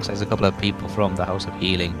said. It looks like there's a couple of people from the House of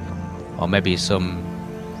Healing, or maybe some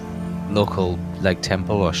local like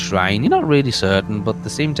temple or shrine. You're not really certain, but they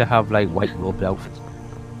seem to have like white robed outfits.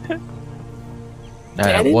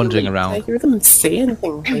 I didn't Wandering really- around. I hear them say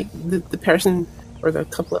anything. Like the person or the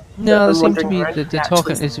couple of No, them they seem to wandering be. around They're actually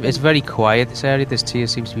talking. It's very quiet. This area, this tier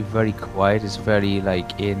seems to be very quiet. It's very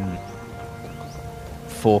like in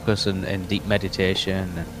focus and deep meditation.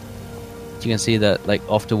 And you can see that like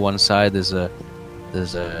off to one side there's a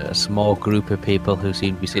small group of people who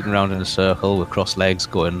seem to be sitting around in a circle with crossed legs,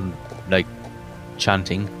 going like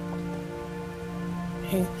chanting.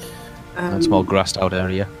 Okay. A small grassed out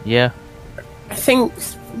area. Yeah. I think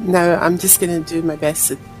now I'm just going to do my best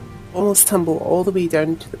to almost tumble all the way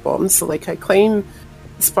down to the bottom. So, like, I climb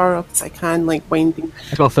as far up as I can, like, winding.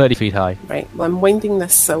 It's about 30 feet high. Right, well, I'm winding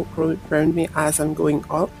this silk road around me as I'm going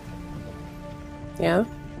up. Yeah?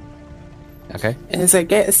 Okay. And as I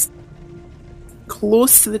get as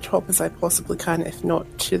close to the top as I possibly can, if not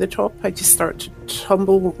to the top, I just start to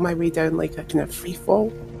tumble my way down like a kind of free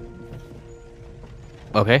fall.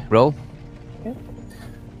 Okay, roll.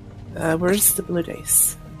 Where's the blue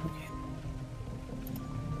dice? Okay.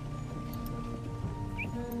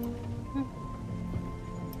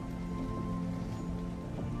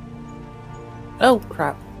 Oh,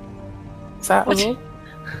 crap. Is that a What? roll?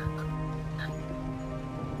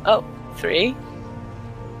 Oh, 3.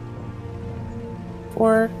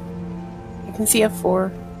 4. I can see a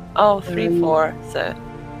 4. Oh, 3, 4, so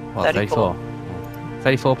What, 34?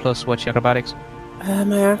 34 plus what's your acrobatics?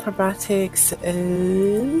 My acrobatics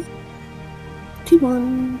is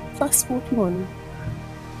 41 plus 41.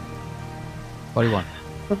 41.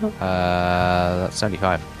 Uh-huh. That's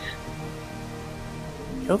 75.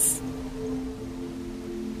 Yes.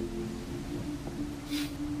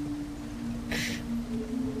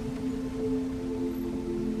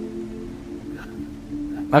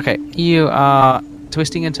 Okay, you are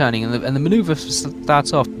twisting and turning, and the maneuver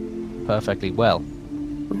starts off perfectly well.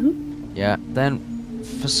 Mm-hmm. Yeah, then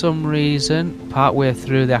for some reason, partway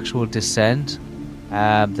through the actual descent,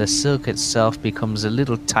 the silk itself becomes a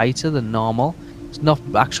little tighter than normal. It's not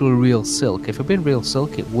actual real silk. If it had been real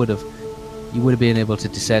silk, you would have been able to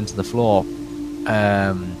descend to the floor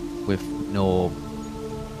with no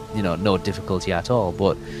difficulty at all.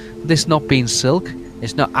 But this not being silk,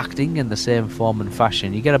 it's not acting in the same form and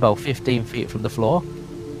fashion. You get about 15 feet from the floor.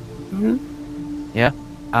 Mm-hmm. Yeah.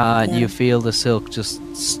 And Yeah. you feel the silk just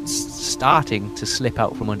starting to slip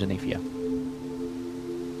out from underneath you.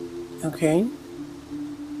 Okay.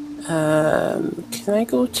 Can I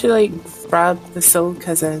go to like grab the silk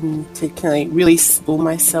as in to kind of like really slow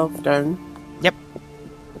myself down? Yep.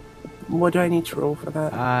 What do I need to roll for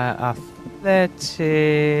that?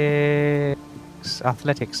 Athletic.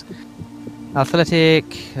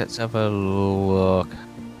 Let's have a look.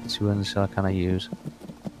 Which one can I use?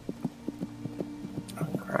 Oh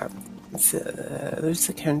crap! There's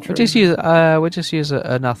the counter. We'll just use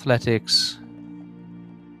an athletics.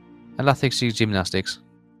 Athletics gymnastics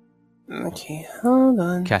Okay, hold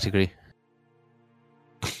on. category.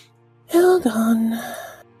 Hold on.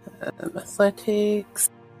 Athletics.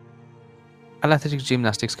 Athletics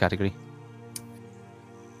gymnastics category.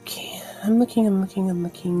 Okay, I'm looking.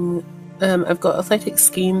 I've got athletics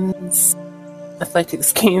games, and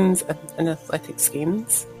athletics games.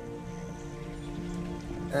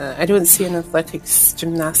 I don't see an athletics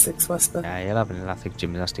gymnastics, Whisper. Yeah, you'll have an athletics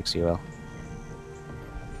gymnastics. You will.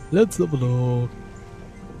 Let's have a look.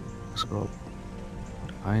 Scroll.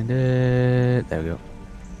 Find it. There we go.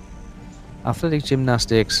 Athletic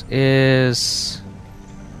gymnastics is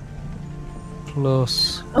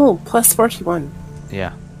plus. Oh, plus 41.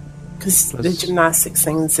 Yeah. Because Plus- the gymnastics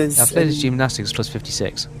things is. Athletics gymnastics plus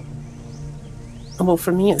 56. Well,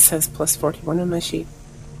 for me it says plus 41 on my sheet.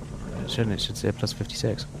 Shouldn't it? Should say plus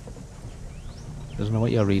 56. Doesn't know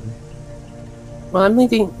what you're reading. Well, I'm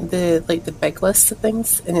reading the big list of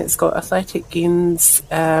things, and it's got athletic games,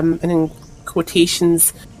 and in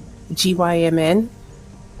quotations, GYMN,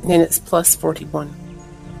 and then it's plus 41.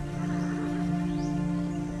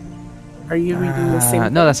 Are you reading the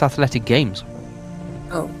same? No, that's athletic games.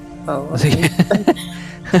 Oh, okay.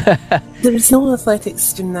 There's no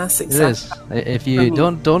athletics gymnastics. It is. If you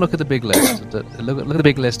don't look at the big list. Look at the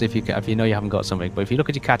big list if you know you haven't got something. But if you look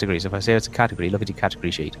at your categories, if I say it's a category, look at your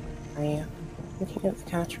category sheet. I am looking at the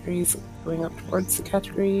categories, going up towards the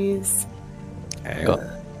categories.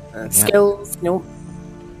 Skills, nope.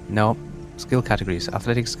 No, skill categories,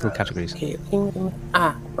 athletics skill categories. Okay,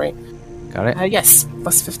 right. Got it. Yes,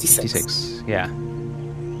 plus 56. 56. Yeah.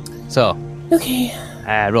 So, Okay.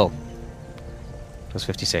 roll. Plus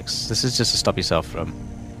 56. This is just to stop yourself from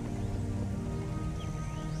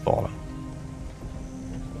falling.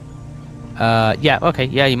 Yeah. Okay.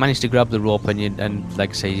 Yeah. You managed to grab the rope and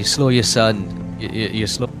like I say, you slow your son. You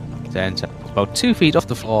slow down to about 2 feet off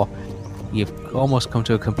the floor. You've almost come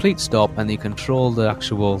to a complete stop, and you control the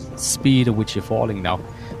actual speed at which you're falling now,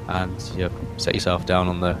 and you set yourself down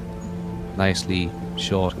on the nicely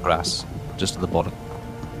short grass just at the bottom.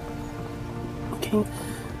 Okay.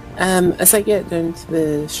 As I get down to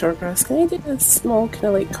the short grass, can I do a small kind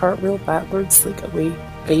of like cartwheel backwards, like away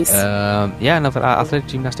base? Yeah. Another athletic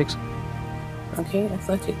gymnastics. Okay,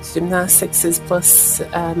 athletics gymnastics is plus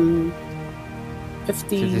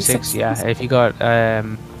 56. Yeah. If you got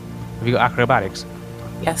acrobatics.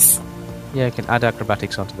 Yes. Yeah, you can add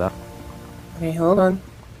acrobatics onto that. Okay, hold on.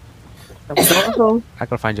 That was not a roll. I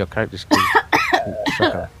gotta find your character screen.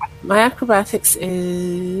 My acrobatics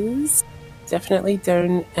is definitely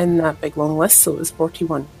down in that big long list, so it was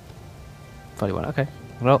 41. 41. Okay.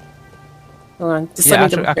 Well, Hold on. Just yeah, let me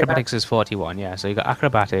double check that. acrobatics is 41. Yeah, so you got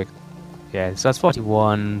acrobatic. Yeah, so that's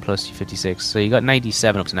 41 plus 56. So you got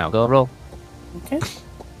 97 up to now. Go roll. Okay.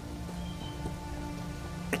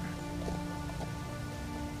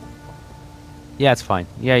 Yeah, it's fine.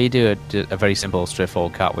 Yeah, you do a very simple,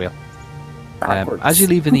 straightforward cartwheel. Backwards. As you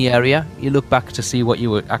leave in the area, you look back to see what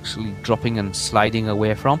you were actually dropping and sliding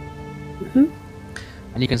away from. Mhm.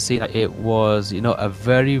 And you can see that it was, a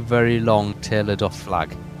very, very long tailored off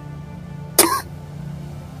flag.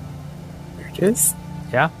 There it is.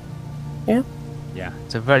 Yeah? Yeah. Yeah,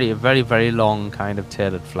 it's a very, very long kind of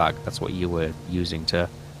tailored flag. That's what you were using to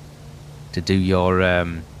do your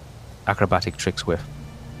acrobatic tricks with.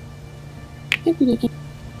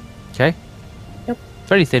 Okay. Yep.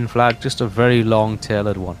 Very thin flag, just a very long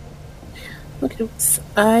tailored one. Okay, so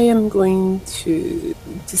I am going to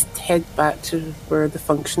just head back to where the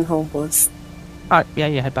function hall was. Alright, yeah,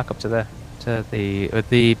 you head back up to the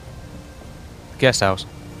guest house.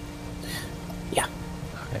 Yeah.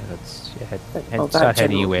 Okay, let's Well, start that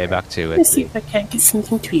heading your general- way back to Let's it. see if I can't get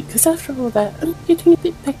something to eat, because after all that, I'm getting a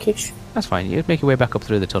bit peckish. That's fine. You make your way back up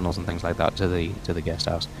through the tunnels and things like that to the guest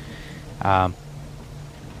house.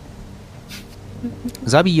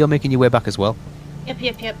 Zabi, you're making your way back as well.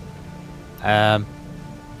 Yep. Yeah,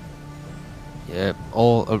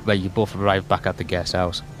 you both arrive back at the guest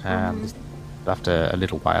house after a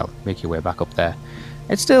little while. Make your way back up there.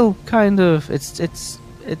 It's still kind of it's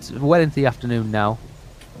well into the afternoon now.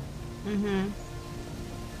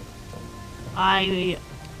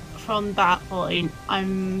 From that point,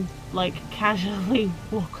 I'm like casually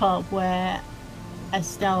walk up where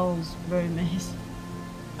Estelle's room is.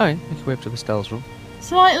 Okay, make your way up to Estelle's room.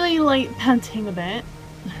 Slightly like panting a bit.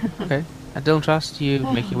 Okay, and don't trust you.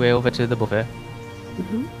 Make your way over to the buffet.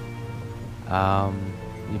 You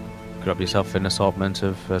grab yourself an assortment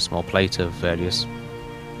of a small plate of various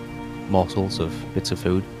morsels of bits of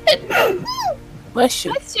food. Bless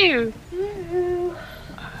you. Bless you.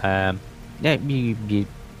 Yeah, you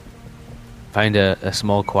find a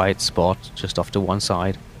small quiet spot just off to one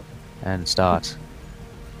side and start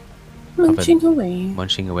Munching away.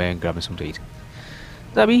 munching away and grabbing something to eat.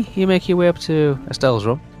 Debbie, you make your way up to Estelle's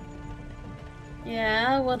room.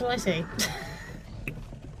 Yeah, what do I see?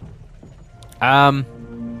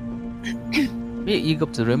 You go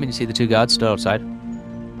up to the room and you see the two guards still outside.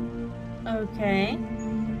 Okay.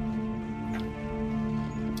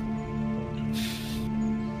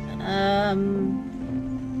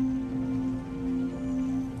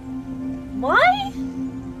 Why?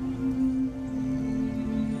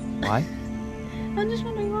 Why? I'm just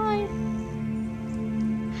wondering why.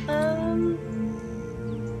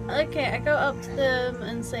 Okay, I go up to them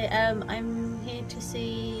and say, I'm here to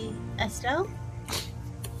see Estelle.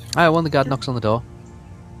 Alright, one of the guard knocks on the door.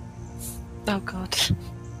 Oh God.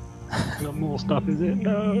 Not more stuff, is it?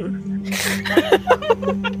 No.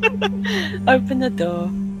 Open the door.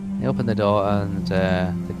 They open the door and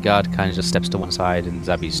the guard kind of just steps to one side and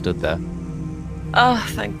Zabi stood there. Oh,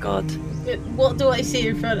 thank God. What do I see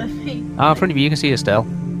in front of me? In front of you can see Estelle.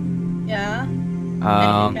 Yeah.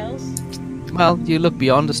 Um, Anything else? well, you look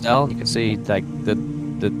beyond Estelle and you can see like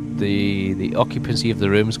the occupancy of the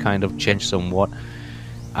rooms kind of changed somewhat.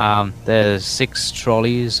 There's 6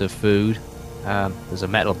 trolleys of food. There's a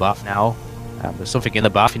metal bath now. There's something in the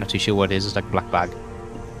bath, you're not too sure what it is. It's like a black bag.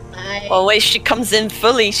 Well, when she comes in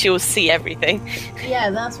fully, she'll see everything. Yeah,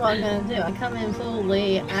 that's what I'm gonna do. I come in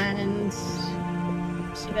fully and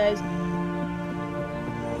she goes,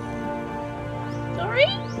 sorry?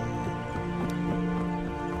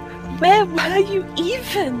 Where were you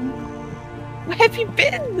even? Where have you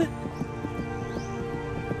been?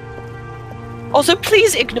 Also,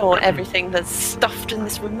 please ignore everything that's stuffed in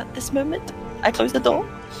this room at this moment. I close the door.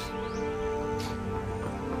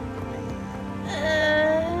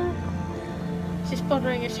 She's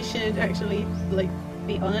wondering if she should actually, like,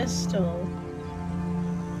 be honest or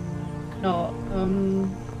not.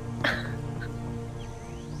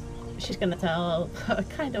 She's gonna tell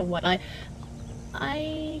kind of what I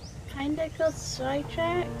kind of got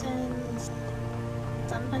sidetracked, and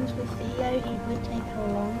sometimes with Theo he would take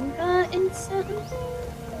longer in certain things.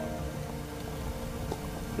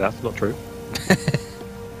 That's not true.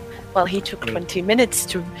 Well, he took 20 minutes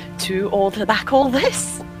to order back all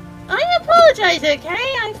this. I apologize, okay?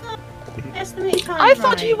 I thought estimate time. I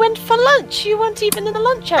thought right. you went for lunch. You weren't even in the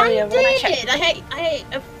lunch area. I when I checked. did. I ate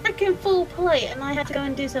a freaking full plate, and I had to go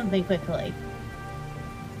and do something quickly.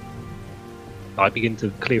 I begin to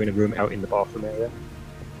clearing a room out in the bathroom area.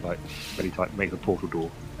 Like, ready to make the portal door.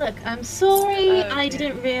 Look, I'm sorry. I Okay.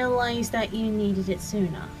 didn't realize that you needed it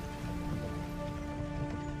sooner.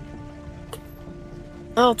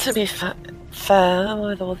 Oh, to be fair,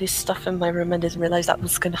 with all this stuff in my room, I didn't realize that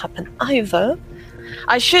was going to happen either.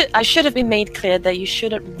 I should have been made clear that you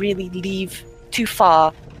shouldn't really leave too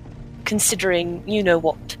far, considering you know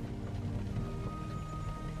what.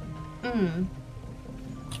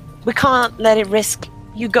 We can't let it risk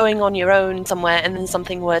you going on your own somewhere and then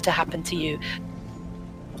something were to happen to you.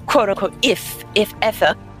 Quote unquote, if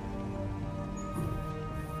ever.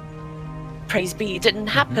 Praise be, it didn't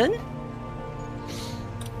happen.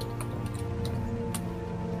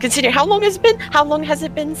 Considering how long has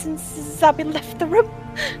it been since Zabi left the room?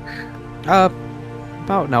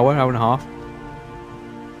 About an hour and a half.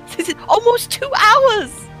 This is almost 2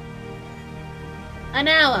 hours. An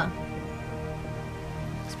hour.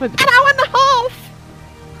 An hour and a half.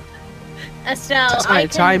 Estelle,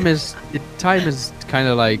 Time is kind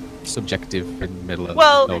of like subjective in the middle of.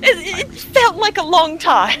 Well, it felt like a long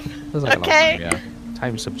time. Feels like a long Okay. time, yeah.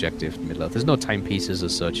 Time's subjective in the middle of. There's no timepieces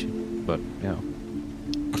as such, but you know.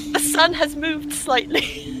 The sun has moved slightly.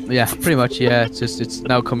 Yeah, pretty much. Yeah, it's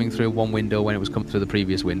now coming through one window when it was coming through the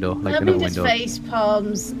previous window, like Let me another just window. face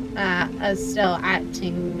palms at Estelle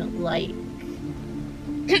acting like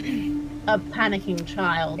a panicking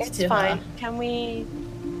child It's to fine. her. Can we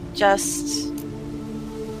just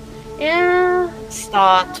Yeah.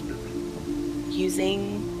 start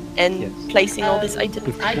using and Yes. placing all these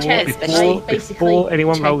items? I checked. before- I basically before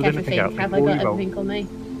anyone check rolls anything everything. out, Have I before got you roll. everything on me?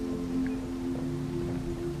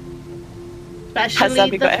 Has Especially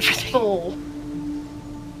Zabby the got everything? ball.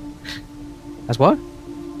 As what?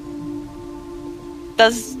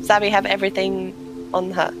 Does Zabby have everything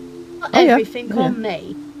on her? Not Oh, yeah. everything Yeah. on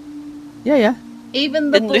me. Yeah. Even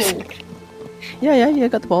the Then ball. listen. Yeah.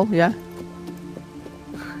 Got the ball. Yeah.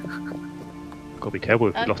 Gotta be careful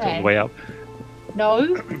if we lost it on Okay. the way up.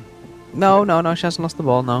 No. No. She hasn't lost the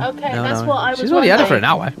ball. No. Okay, no, that's no. what I was She's only had it for an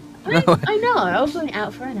wondering. hour. I know. I was only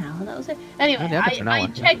out for an hour. That was it. Anyway, Only out for an I hour,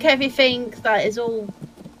 check everything. That is all,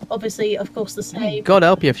 obviously, of course, the same. God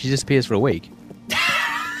help you if she disappears for a week.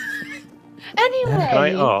 Anyway. Can I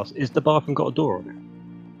ask, is the bathroom got a door on it?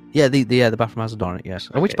 Yeah, the bathroom has a door in it. Yes.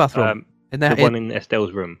 Which Okay, bathroom? In there. The one in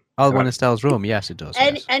Estelle's room. Oh, the one in Right. Estelle's room. Yes, it does.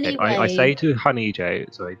 Yes. Anyway. I say to Honey J,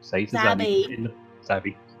 sorry, say to Zabby.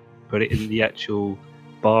 Zabby, put it in the actual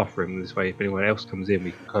bathroom. This way, if anyone else comes in,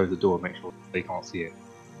 we can close the door and make sure they can't see it.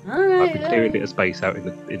 I've been clearing a bit of space out in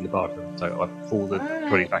the bathroom, so I pull the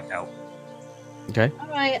trolley back out. Okay.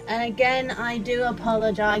 Alright, and again, I do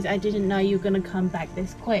apologise. I didn't know you were going to come back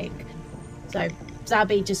this quick. So,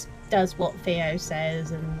 Zabby just does what Theo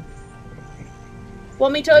says and...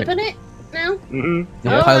 Want me to open it now? Mm-hmm.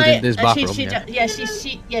 Yeah, piled in this bathroom. She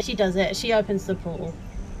does it. She opens the portal.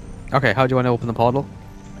 Okay. How do you want to open the portal?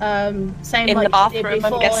 Same In like the bathroom, you I'm did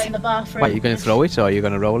before guessing. in the bathroom. Wait, you're going to throw it, or are you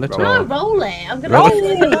going to roll it? No, Or... roll it. I'm going to Roll roll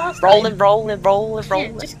it. in the bathroom. Roll and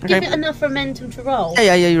Yeah, just give Okay. it enough momentum to roll.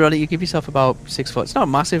 Yeah, you roll it. You give yourself about 6 foot. It's not a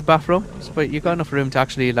massive bathroom, but you've got enough room to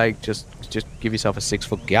actually like just give yourself a 6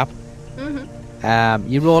 foot gap. Mm-hmm.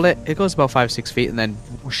 You roll it. It goes about 5-6 feet, and then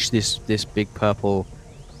whoosh, this big purple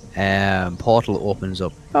portal opens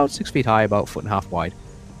up, about 6 feet high, about 1.5 feet wide.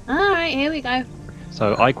 Alright, here we go.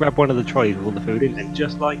 So I grab one of the trolleys with all the food in, and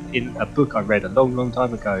just like in a book I read a long, long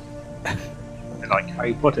time ago, and like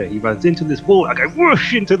Harry Potter, he runs into this wall. I go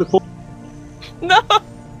whoosh into the wall. No!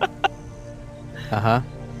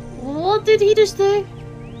 What did he just do?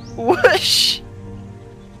 Whoosh!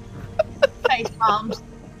 Face palms.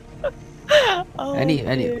 Oh, Any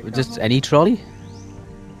dear just God. any trolley?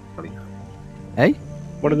 Hey,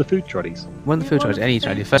 One of the food trolleys. one of the food trolleys. Any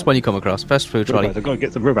trolley. First one you come across. First food trolley. I've got to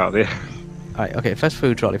get some room out there. Right, okay, first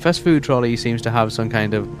food trolley. First food trolley seems to have some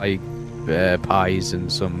kind of like pies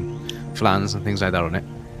and some flans and things like that on it.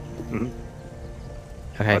 Mhm.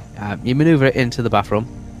 Okay, you maneuver it into the bathroom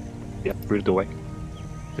Yeah, through the doorway.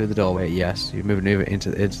 through the doorway. Yes, you maneuver it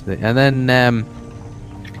into the, and then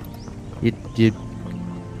you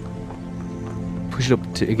push it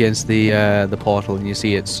up against the portal, and you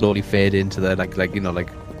see it slowly fade into the like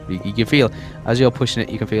you can feel as you're pushing it.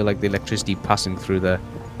 You can feel like the electricity passing through the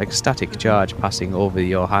like static charge passing over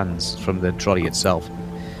your hands from the trolley itself.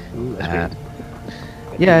 Ooh, that's Uh,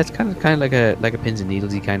 weird. Yeah, it's kind of like a pins and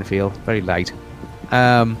needlesy kind of feel, very light.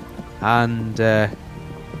 And are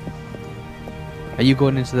you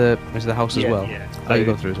going into the house as well? Yeah. Oh, you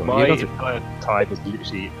go through as well. My You go through- entire time was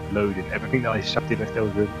literally loading everything that I shoved in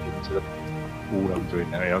Estelle's room into the wall I'm doing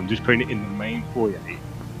now. I'm just putting it in the main foyer.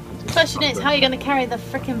 The question is, how are you going to carry the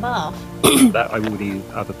frickin' bath? That I will need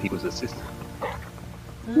other people's assistance.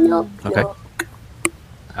 No. Okay.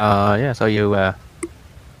 Yeah. So you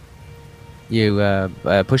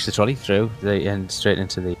push the trolley through and straight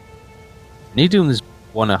into the. And you're doing this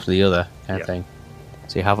one after the other kind of thing.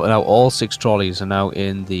 So you have now all 6 trolleys are now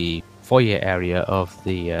in the foyer area of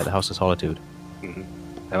the House of Solitude. And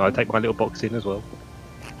I take my little box in as well.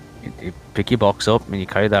 You pick your box up and you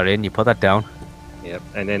carry that in. You put that down. Yep.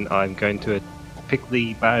 And then I'm going to pick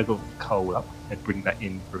the bag of coal up and bring that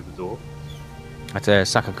in through the door. That's a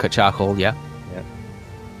sack of charcoal. Yeah.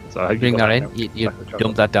 So I hope Bring you got that in. down. You Sack of charcoal.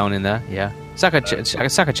 dump that down in there. Yeah. Sack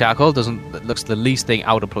of charcoal looks the least thing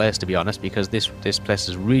out of place, to be honest, because this place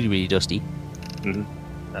is really, really dusty.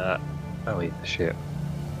 Oh wait, shit.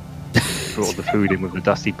 brought all the food in with the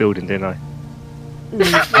dusty building, didn't I?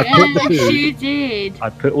 Yes, you did. I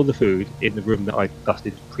put all the food in the room that I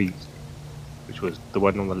dusted previously, which was the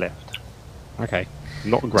one on the left. Okay.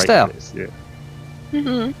 Not great. Estelle. For this,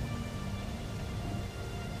 yeah.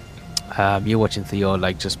 You're watching Theo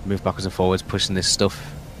like just move backwards and forwards, pushing this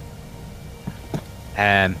stuff.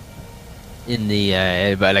 In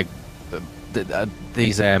the like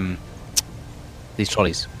these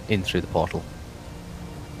trolleys in through the portal.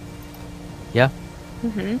 Yeah.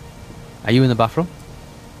 Mhm. Are you in the bathroom?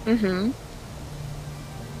 Mhm.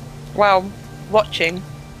 Well, watching.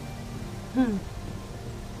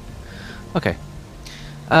 Okay.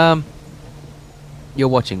 You're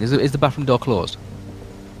watching. Is the bathroom door closed?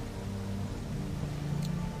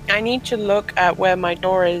 I need to look at where my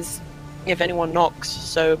door is if anyone knocks,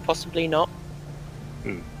 so possibly not.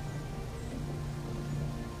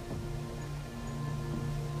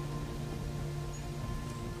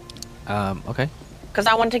 Okay. Because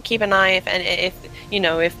I want to keep an eye if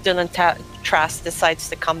Dylan Trask decides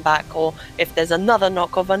to come back, or if there's another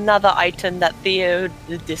knock of another item that Theo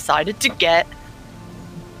decided to get.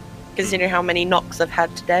 Because you know how many knocks I've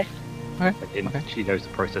had today. And she knows the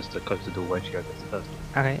process to close the door when she opens first.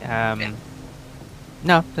 Okay.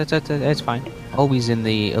 No, that's fine. Always in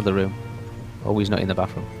the other room. Always not in the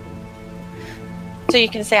bathroom. So you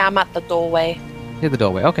can say I'm at the doorway. Yeah, the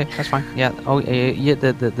doorway. Okay, that's fine. Yeah. Oh, yeah.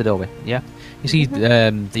 The doorway. Yeah. You see,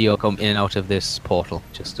 Theo come in and out of this portal,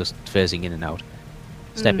 just phasing in and out,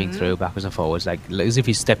 stepping through backwards and forwards, like as if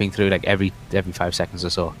he's stepping through like every 5 seconds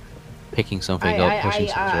or so, picking something up, pushing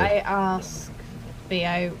something through. I ask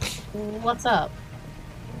Theo, what's up?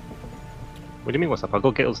 What do you mean, what's up? I've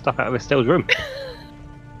got to get all the stuff out of Estelle's room.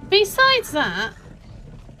 Besides that,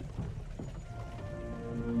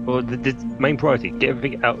 Well, the main priority, get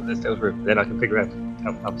everything out of Estelle's room, then I can figure out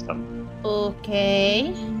other stuff.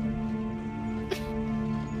 okay.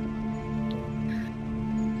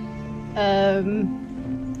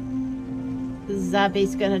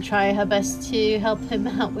 Zabby's gonna try her best to help him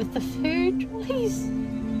out with the food, please.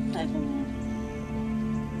 I don't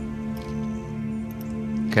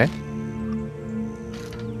know. Okay.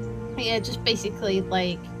 Yeah, just basically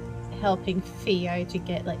like helping Theo to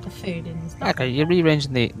get like the food and stuff. Okay, you're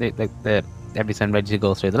rearranging the everything ready to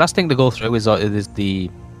go through. The last thing to go through is the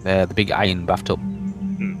big iron bathtub.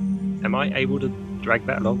 Am I able to drag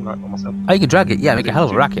that along like, on myself? Oh, you can drag it. Yeah, make a hell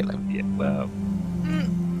of a racket. Like. Yeah, well,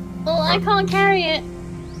 Well, I can't carry it.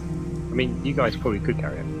 I mean, you guys probably could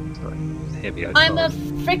carry it. It's not heavy. I'm a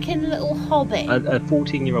freaking little hobbit. A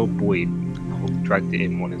 14-year-old boy dragged it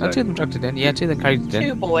in on his No, own. two of them dragged it in. Yeah, two of them carried it in.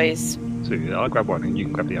 2 boys. So I'll grab one and you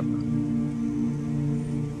can grab the other.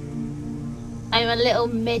 I'm a little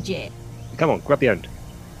midget. Come on, grab the end.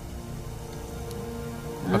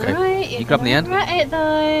 Okay. Alright, You grab the end? Right it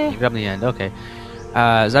though. You grab the end. Okay.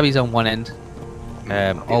 Zabby's on one end.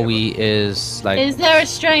 Owie is like. Is there a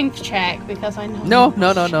strength check? Because I know.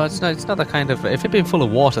 No. It's not that kind of. If it'd been full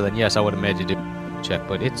of water, then yes, I would have made you do a check.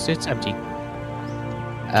 But it's empty.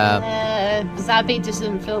 Zabby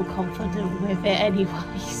doesn't feel confident with it anyway.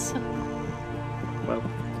 So. Well,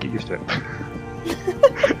 get used to it.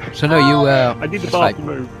 So no, you. I need the like,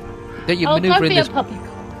 bathroom move. that you Don't maneuver in be this. a puppy.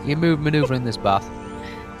 You maneuver in this bath.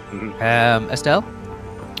 Mhm. Estelle,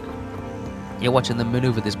 you're watching them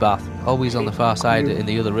maneuver this bath. Always on the far side in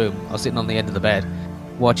the other room, or sitting on the end of the bed,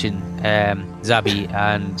 watching Zabby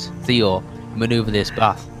and Theo maneuver this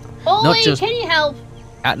bath. Ollie, just- can you help?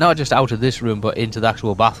 Not just out of this room, but into the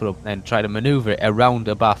actual bathroom, and try to maneuver it around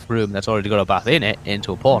a bathroom that's already got a bath in it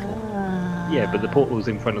into a portal. Yeah, but the portal's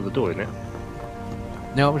in front of the door, isn't it?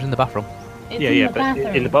 No, it was in the bathroom. It's Yeah, in yeah, the but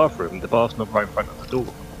bathroom. in the bathroom, the bath's not right in front of the door.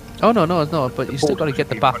 Oh no, but you still got to portal get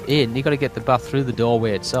the should be bath in front. in. You got to get the bath through the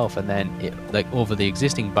doorway itself, and then like over the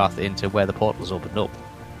existing bath into where the portal's opened up.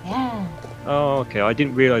 Yeah. Oh, okay. I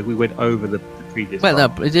didn't realise we went over the previous. Well, no,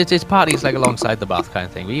 bath. but it's partly like alongside the bath kind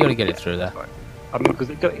of thing. But you got to get it through there. Right. I mean, because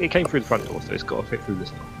it came through the front door, so it's got to fit through this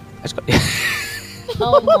door. It's got-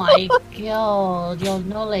 Oh my god, your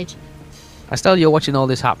knowledge. Estelle, you're watching all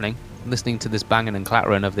this happening, listening to this banging and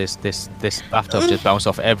clattering of this bathtub just bounce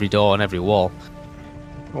off every door and every wall.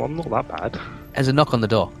 Oh, I'm not that bad. There's a knock on the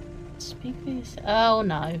door. Speak for yourself. Oh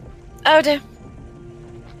no. Oh dear.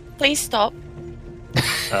 Please stop.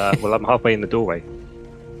 Well, I'm halfway in the doorway.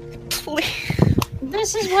 Please.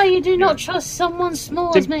 This is why you do not trust someone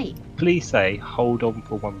small as me. Please say, hold on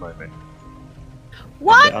for one moment.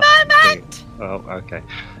 One Let us moment! continue. Oh, okay.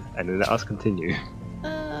 And then let us continue.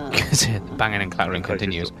 The banging and clattering Close this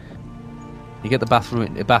continues. door. You get the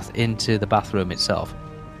bath into the bathroom itself.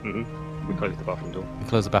 We close the bathroom door. You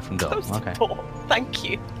close the bathroom door. Close the Okay. door. Thank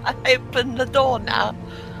you. I opened the door now.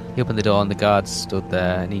 He opened the door and the guards stood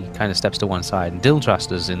there, and he kind of steps to one side, and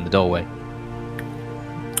Diltraster's in the doorway.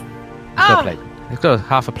 He's got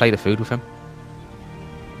half a plate of food with him.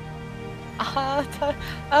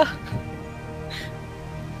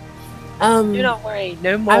 Do not worry,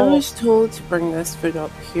 no more. I was told to bring this food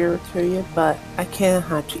up here to you, but I can't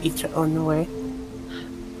have to eat it on the way.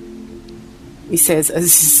 He says as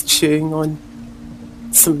he's chewing on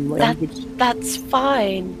some language. That's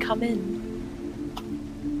fine. Come in.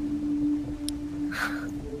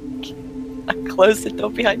 I close the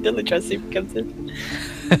door behind Dillinger as he comes in.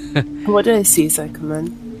 What do I see as I come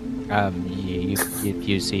in?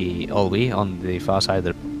 You see Olwe on the far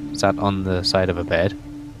side, sat on the side of a bed,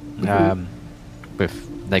 with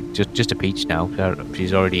like just a peach now.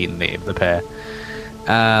 She's already eaten the pear.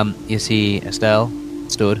 You see Estelle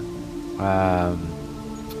stood. The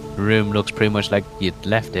room looks pretty much like you'd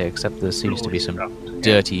left it, except there seems to be some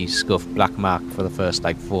dirty, scuffed black mark for the first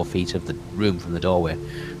 4 feet of the room from the doorway.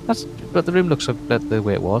 But the room looks like the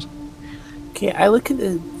way it was. Okay, I look at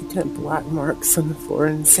the kind of black marks on the floor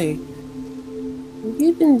and say, have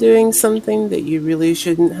you been doing something that you really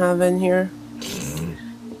shouldn't have in here?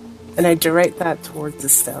 And I direct that towards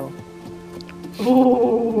Estelle.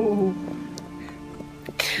 Ooh.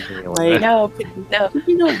 No. Could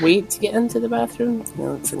you not wait to get into the bathroom?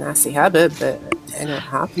 It's a nasty habit, but I know it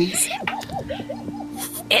happens.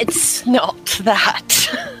 It's not that.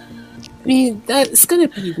 I mean, that's going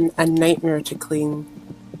to be a nightmare to clean.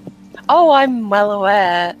 Oh, I'm well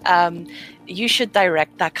aware. You should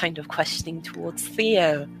direct that kind of questioning towards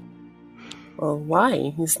Theo. Well,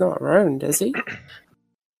 why? He's not around, is he?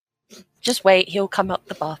 Just wait, he'll come out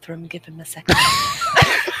the bathroom. Give him a second.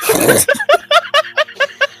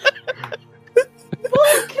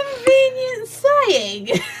 What a convenient saying!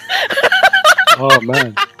 Oh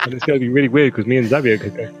man, and it's going to be really weird because me and Xavier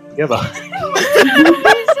could go together.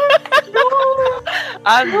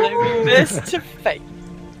 I'm leaving this to fate.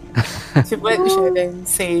 To which I then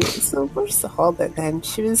say, so where's the hobbit then?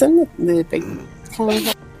 She was in the big thing,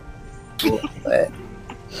 but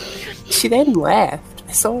she then left.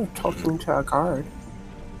 I saw her talking to a guard.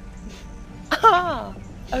 Oh,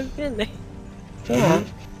 really? Yeah.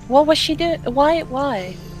 What was she doing? Why?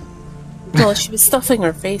 Well, she was stuffing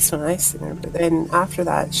her face when I seen her, but then after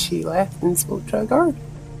that she left and spoke to a guard.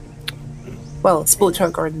 Well, spoke to a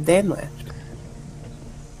guard and then left.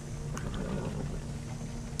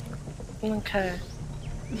 Okay.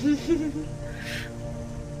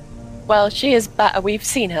 Well, she is back. We've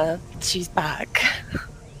seen her. She's back.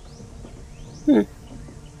 Okay.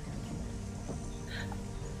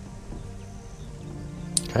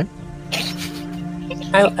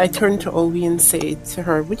 I turn to Olwe and say to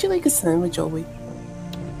her, would you like a sandwich, Olwe?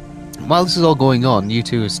 While this is all going on, you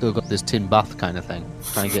two have still got this tin bath kind of thing,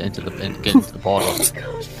 trying to get into the portal.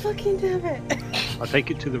 God fucking damn it. I'll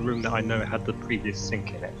take it to the room that I know had the previous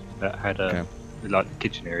sink in it, that had the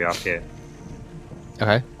kitchen area up here,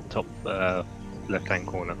 Okay. top left-hand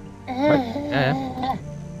corner. Yeah.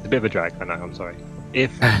 It's a bit of a drag, I know. I'm sorry.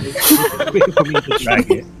 If it's quicker for me to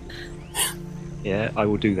drag it, yeah, I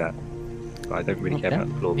will do that. But I don't really care about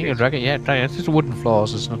the floor. You can drag it, drag it. It's just wooden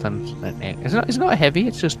floors. There's nothing. It's not heavy.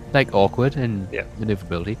 It's just awkward and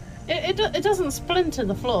maneuverability. It doesn't splinter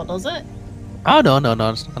the floor, does it? Oh no,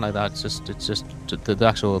 it's nothing like that. It's just the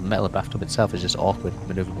actual metal bathtub itself is just awkward,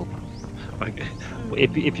 maneuverable. Okay.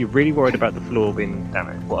 If you're really worried about the floor being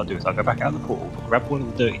damaged, what I'll do is I'll go back out the portal, grab one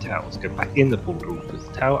of the dirty towels, go back in the portal, put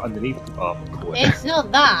the towel underneath the bath. It's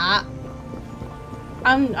not that.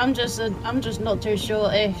 I'm just not too sure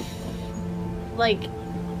if,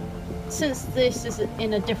 since this is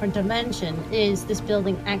in a different dimension, is this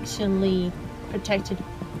building actually protected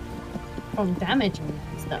from damage and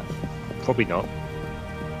stuff? Probably not.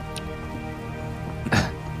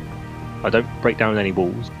 I don't break down any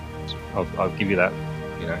walls. I'll give you that.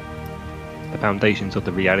 You know, the foundations of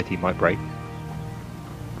the reality might break.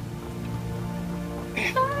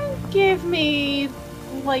 Don't give me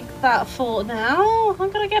that thought now.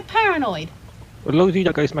 I'm gonna get paranoid. As long as you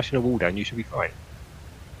don't go smashing a wall down, you should be fine.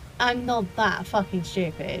 I'm not that fucking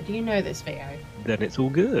stupid. You know this, Theo. Then it's all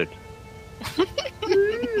good.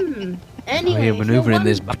 Anyway, you're maneuvering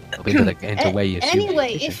this bathtub into where you.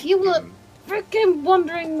 Anyway, if you were freaking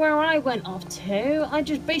wondering where I went off to, I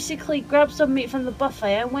just basically grabbed some meat from the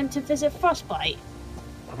buffet and went to visit Frostbite.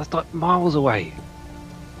 Oh, that's like miles away.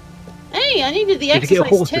 Hey, I needed the You exercise could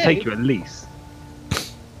get a horse too. to take you at least.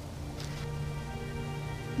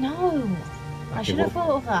 No, I should have thought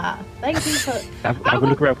of that. Thank you for. Have a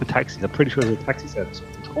look around for taxis. I'm pretty sure there's a taxi service.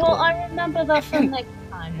 Well, I remember that for next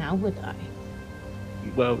time now, would I?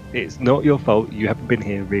 Well, it's not your fault. You haven't been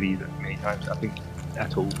here really that many times. I think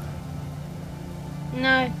at all.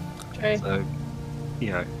 No, true. So,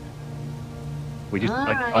 you know, we just.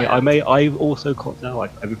 Ah, I've also copped out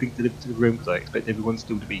like everything delivered to the room because I expect everyone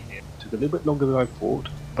still to be here. It took a little bit longer than I thought,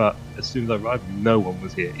 but as soon as I arrived, no one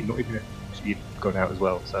was here. Not even she'd gone out as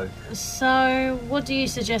well. So, what do you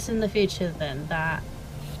suggest in the future then? That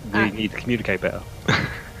We need to communicate better.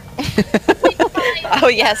 Oh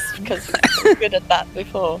yes, because we were good at that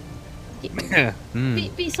before. Yeah.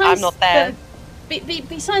 besides I'm not there.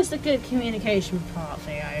 Besides the good communication part,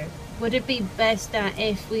 Theo, would it be best that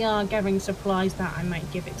if we are gathering supplies that I might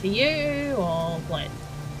give it to you, or what?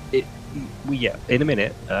 Yeah, in a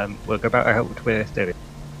minute, we'll go back out to where Estelle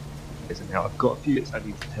is. And now I've got a few bits I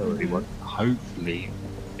need to tell everyone. Hopefully,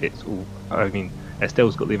 it's all. I mean,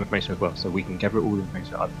 Estelle's got the information as well, so we can gather all the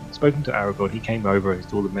information. I've spoken to Aragorn. He came over and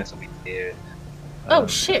saw the mess we here. Oh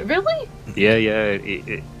shit! Really? Yeah.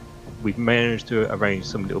 We've managed to arrange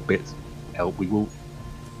some little bits. Help.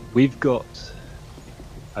 We've got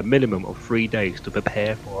a minimum of 3 days to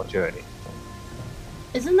prepare for our journey.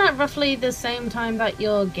 Isn't that roughly the same time that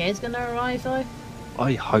your gear's gonna arrive, though?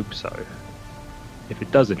 I hope so. If it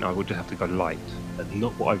doesn't, I will just have to go light. That's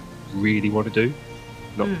not what I really want to do.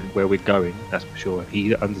 Not where we're going, that's for sure.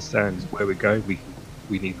 He understands where we're going.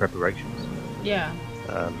 We need preparations. Yeah.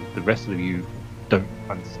 The rest of you don't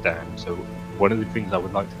understand. So one of the things I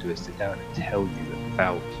would like to do is sit down and tell you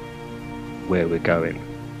about where we're going.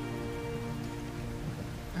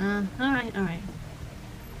 Alright. And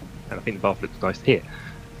I think the bath looks nice here.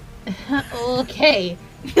 Okay.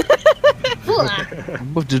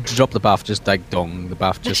 We've just dropped the bath, just like dong. The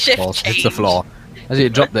bath just shift falls, hits the change. floor. As you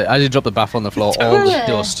drop the bath on the floor,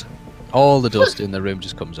 all the dust in the room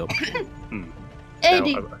just comes up.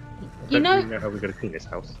 Eddie, Now, I you don't know. really know how we're going to clean this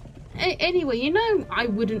house. Anyway, you know I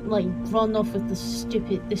wouldn't like run off with this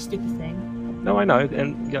stupid thing. No, I know,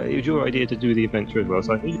 and it was your idea to do the adventure as well,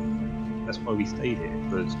 so I think that's why we stayed here,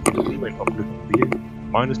 because we went off looking for you.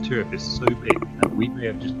 Minus Turf is so big that we may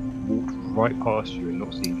have just walked right past you and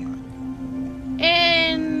not seen you.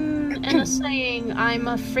 And a saying, I'm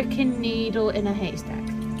a freaking needle in a haystack.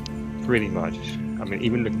 Pretty much. I mean,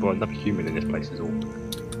 even looking for another human in this place is all.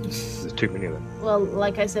 There's too many of them. Well,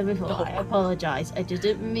 like I said before, I apologize. I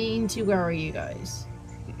didn't mean to worry you guys.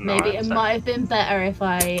 No, I Maybe it understand. might have been better if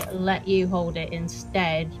I let you hold it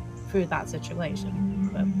instead through that situation.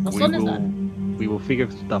 But what's done is done. We will figure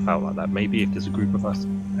stuff out like that. Maybe if there's a group of us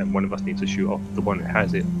and one of us needs to shoot off, the one that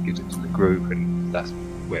has it gives it to the group, and that's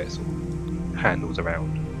where it sort of handles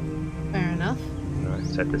around. Fair enough. You know,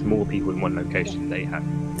 so if there's more people in one location, they have.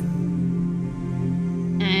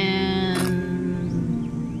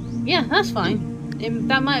 And yeah, that's fine.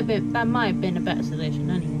 That might have been a better solution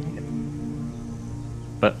anyway.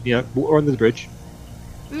 But you know, water under the bridge.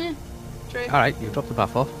 Yeah, true. Alright, you've dropped the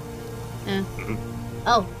bath off. Yeah. Mhm.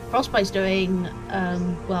 Oh, Frostbite's doing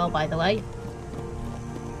well, by the way.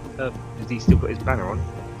 Has he still got his banner on?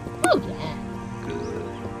 Oh yeah.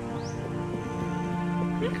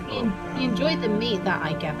 Good. He enjoyed the meat that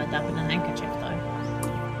I gathered up in a handkerchief, though.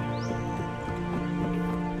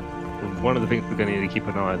 One of the things we're going to need to keep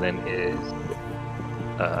an eye on then is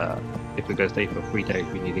if we're going to stay for 3 days,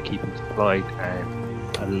 we need to keep him supplied and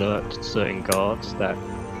alert certain guards that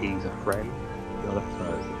he's a friend, not a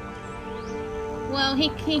foe. Well, he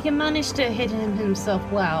can manage to hit him himself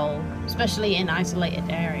well, especially in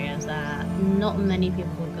isolated areas that not many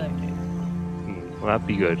people will go to. Well, that'd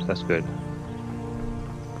be good. That's good.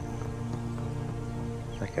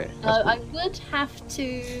 Okay. I would have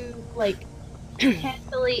to, like,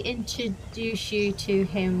 carefully introduce you to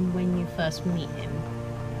him when you first meet him.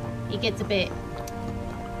 He gets a bit...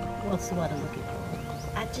 what's the word I'm looking for?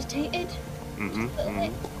 Agitated? Mm-hmm. A little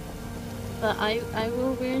bit. But I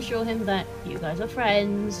will reassure him that you guys are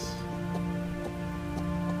friends.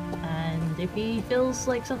 And if he feels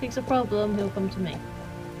like something's a problem, he'll come to me.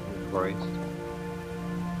 Right.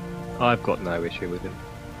 I've got no issue with him.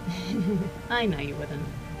 I know you wouldn't.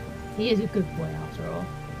 He is a good boy after all.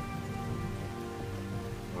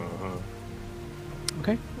 Uh-huh.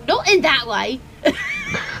 Not in that way!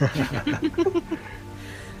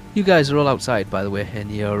 You guys are all outside, by the way, in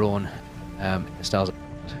your own styles.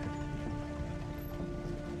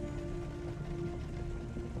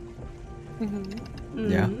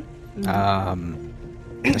 Yeah.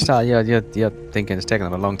 Estelle, you're thinking it's taking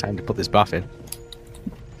them a long time to put this bath in.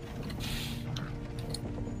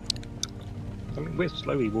 I mean, we're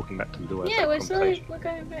slowly walking back to the door. Yeah, we're going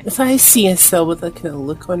back. If I see Estelle with a kind of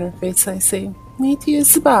look on her face, I say, "Need to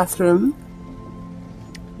use the bathroom?"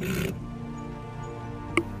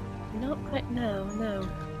 Not quite now, no.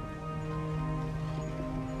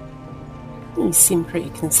 You seem pretty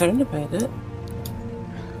concerned about it.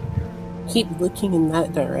 keep looking in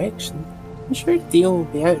that direction. I'm sure Theo will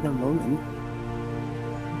be out in a moment.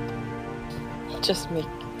 Just me.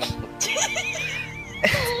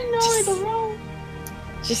 No, the roll.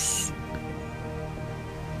 Just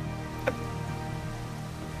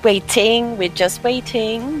waiting. We're just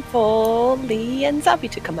waiting for Lee and Zabi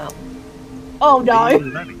to come out. Oh no.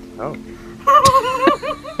 Oh.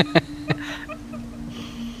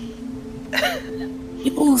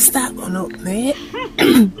 You balls that one up, mate.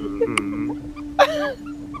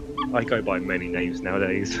 I go by many names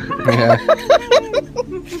nowadays. Yeah.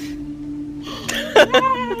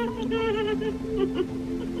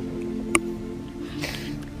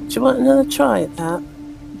 Do you want another try at that?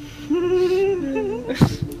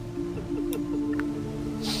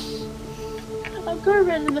 I'm going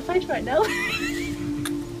around in the face right now.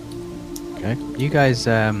 Okay. You guys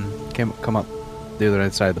come up the other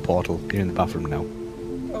side of the portal. You're in the bathroom now.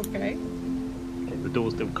 Okay. The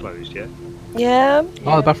door's still closed, yeah? Yeah.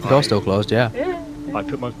 Oh, the bathroom door's still closed, yeah. Yeah. I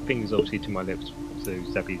put my fingers obviously to my lips, so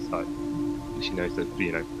Zabi's like, she knows the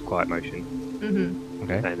quiet motion. Mm-hmm.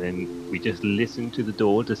 Okay. And then we just listen to the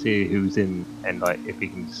door to see who's in, and like if we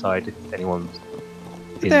can decide if anyone's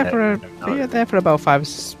in There there. for We don't know. you're there for about 5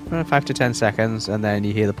 to 10 seconds, and then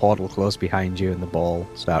you hear the portal close behind you, and the ball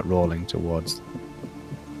start rolling towards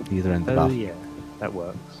the other end of the Oh bath. yeah, that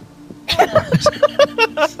works.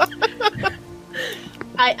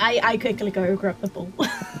 I quickly go grab the ball.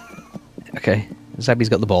 Okay. Zabi's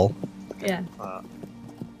got the ball. Yeah.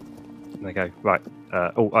 And I go right.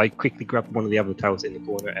 I quickly grab one of the other towels in the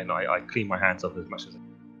corner, and I clean my hands off as much as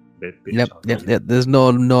I can. Yep. There's no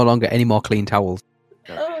longer any more clean towels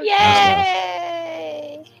Oh,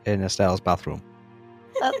 Yay! in Estelle's bathroom.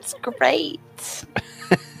 That's great.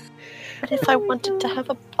 But if I wanted to have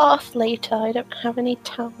a bath later, I don't have any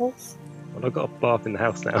towels. Well, I've got a bath in the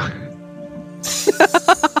house now.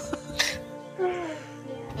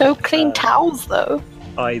 No clean towels, though.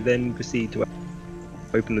 I then proceed to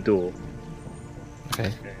open the door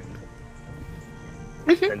Okay.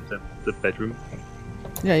 and enter the bedroom.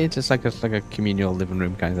 Yeah, it's just like a communal living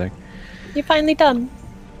room kind of thing. You finally done?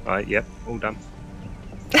 Yep, all done.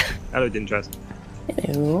 Hello, Dindras.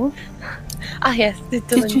 Hello. Ah, yes.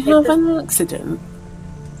 Did you have an accident?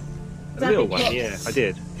 A little one, yeah, I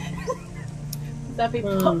did. Zabi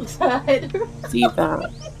pops her head. See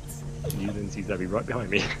that? You then see Zabi right behind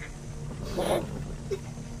me.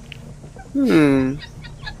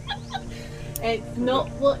 It's not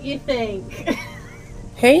what you think.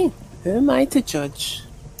 Hey, who am I to judge?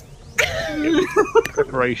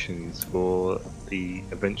 Preparations for the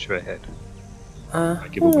adventure ahead.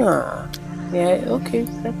 give a Yeah, okay,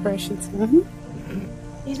 preparations.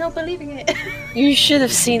 Mm-hmm. He's not believing it. You should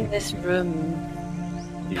have seen this room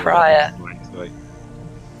Yeah, prior so,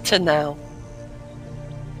 to now.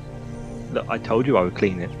 look, I told you I would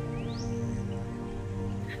clean it.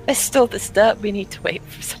 There's still this dirt we need to wait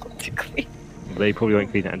for someone to clean. They probably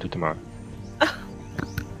won't clean it until tomorrow.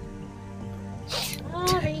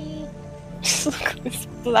 Sorry. Look at this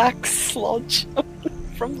black sludge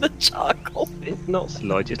from the charcoal. It's not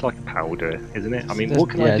sludge, it's like powder, isn't it? I mean, It's what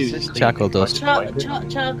can just- I do? it's to just clean charcoal it? dust.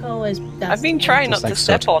 Charcoal is dust. I've been trying not Just like to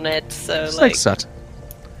step soot. on it, so It's like, like soot.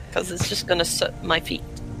 because it's just gonna soot my feet.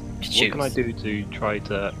 What can I do to try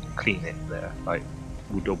to clean it there? Like,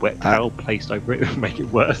 would a wet towel placed over it make it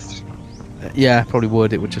worse? Yeah, probably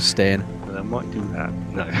would. It would just stain. And I might do that.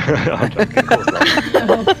 No, I'm joking, of course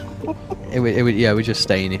not. It would just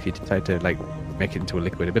stain if you tried to like make it into a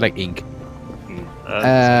liquid. It'd be like ink.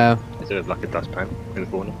 Is there like a dustpan in the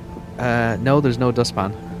corner? No, there's no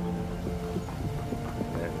dustpan.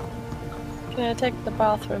 Can I take the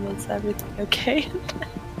bathroom? Is everything okay?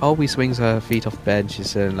 Always swings her feet off the bed. She's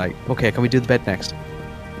saying like, "Okay, can we do the bed next?"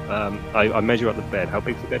 I measure up the bed. How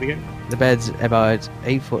big's the bed again? The bed's about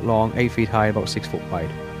 8 foot long, 8 feet high, about 6 foot wide.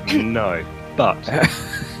 No, but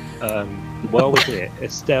while we're here,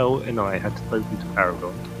 Estelle and I had spoken to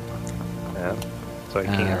Aragon. Sorry,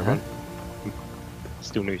 King Aragon.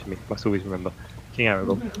 Still new to me. Must always remember King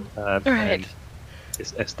Aragon. Right. And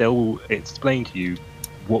Estelle will explain to you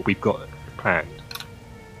what we've got planned.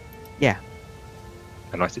 Yeah.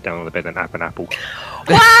 And I sit down on the bed and have an apple.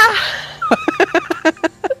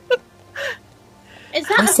 Is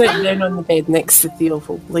I that sit down on the bed next to Theo,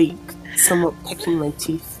 like somewhat picking my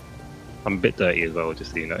teeth. I'm a bit dirty as well,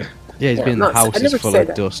 just so you know. Yeah, he's Yeah, been in the I house. never It's full said of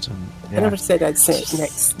it. dust. And, I yeah. never said I'd sit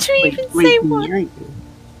next. Do you even right say near you.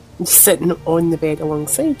 I'm just sitting on the bed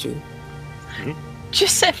alongside you.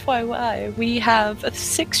 Just FYI, we have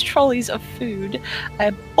 6 trolleys of food,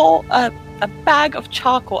 a bag of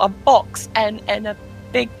charcoal, a box, and a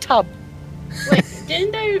big tub. Wait,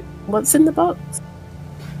 didn't they? What's in the box?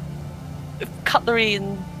 cutlery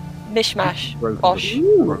and mishmash. Broken Bosh.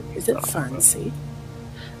 Ooh, is it fancy?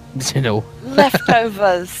 You know.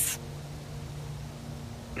 Leftovers.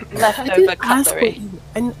 I Leftover didn't ask what cutlery.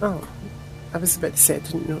 you. I was about to say I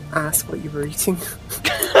didn't know, ask what you were eating.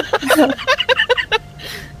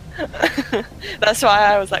 That's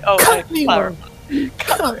why I was like, oh, Cut me flour. off.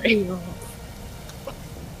 Cut me off.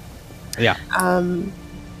 Yeah.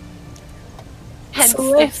 Hence,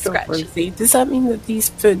 So if scratch. leftovers, eh? Does that mean that this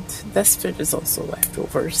food is also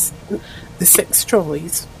leftovers? The 6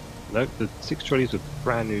 trolleys. No, the 6 trolleys of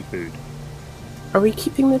brand new food. Are we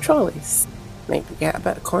keeping the trolleys? Maybe get a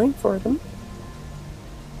bit of coin for them.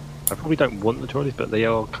 I probably don't want the trolleys, but they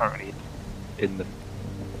are currently in the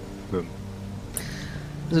room.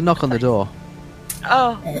 There's a knock on the door.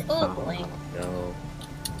 Oh, Oh boy. No.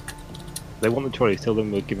 They want the trolleys, tell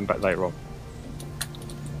them we'll give them back later on.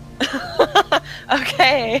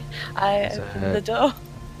 okay. I So, opened the door.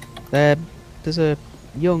 There's a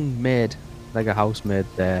young maid, like a housemaid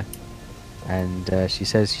there, and she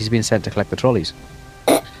says she's been sent to collect the trolleys.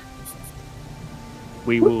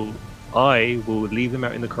 I will leave them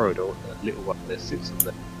out in the corridor, a little one that sits on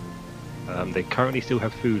them. They currently still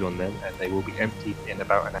have food on them, and they will be emptied in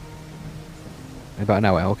about an hour. About an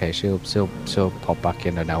hour. Okay, she'll pop back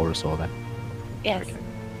in an hour or so then. Yes. Okay.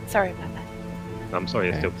 Sorry about that. I'm sorry,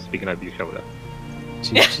 I'm Okay. still speaking over your shoulder.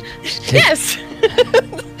 Yes.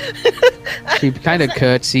 She kind of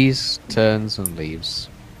curtsies, turns, and leaves.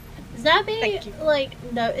 Zabby, Thank you. like,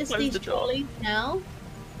 notice Close these the door. trolleys now.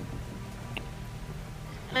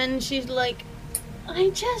 And she's like, I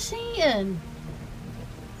just eaten.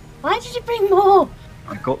 Why did you bring more?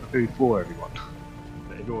 I got the food for everyone.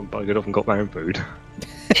 Everyone buggered off and got their own food.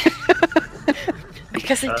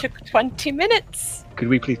 Because it took 20 minutes. Could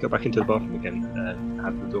we please go back into the bathroom again and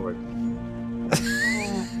have the door open?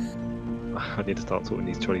 I need to start sorting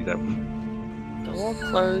these trolleys out. Door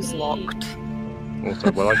closed, locked.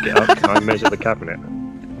 Also, while I get up, can I measure the cabinet?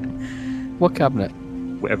 What cabinet?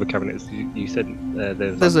 Whatever cabinet is, you said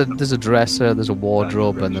There's a dresser, there's a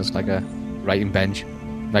wardrobe, and there's like a writing bench,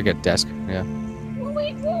 like a desk. Yeah. What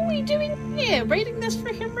are we doing here? Raiding this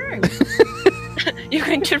freaking room? You're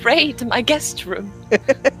going to raid my guest room.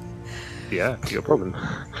 Yeah, your problem.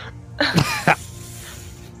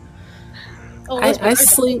 Oh, I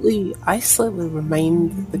slightly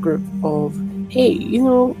remind the group of, hey, you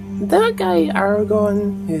know, that guy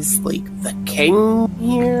Aragon is like the king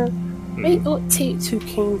here. Might not take too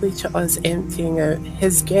kindly to us emptying out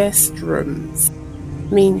his guest rooms.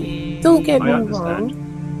 I mean, don't get I me understand.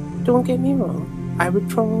 wrong. Don't get me wrong. I would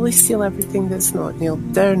probably steal everything that's not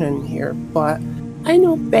nailed down in here, but I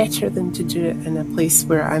know better than to do it in a place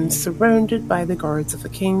where I'm surrounded by the guards of a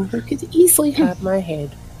king who could easily have my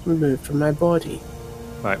head removed from my body.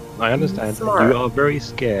 Right, I understand. Smart. You are very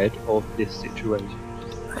scared of this situation.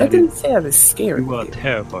 I didn't say I was scared. You are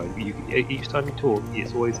terrified. Each time you talk,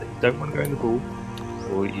 it's always that you don't want to go in the pool,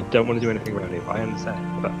 or you don't want to do anything around it. I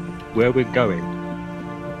understand, but where we're going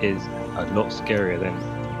is a lot scarier than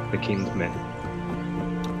the King's Men.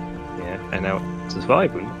 Yeah, and now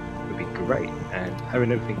surviving would be great, and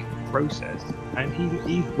having everything processed, and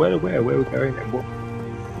he's well aware where we're going and what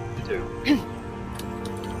to do.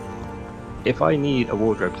 If I need a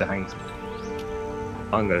wardrobe to hang something,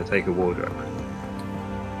 I'm going to take a wardrobe.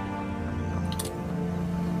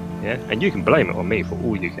 Yeah, and you can blame it on me for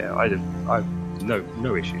all you care. I've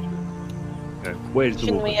no issues with it. You know, where's the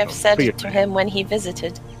Shouldn't we wardrobe? have said Figure it to him when he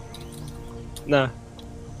visited? Nah,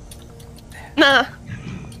 Nah.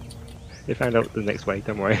 they found out the next way,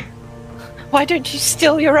 don't worry. Why don't you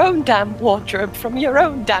steal your own damn wardrobe from your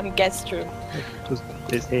own damn guest room? Just,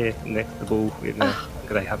 it's here next to the ball. You know,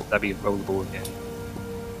 could I have Zabby roll the ball again?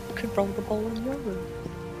 You could roll the ball in your room.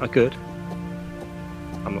 I could.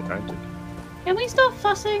 I'm not going to. Can we stop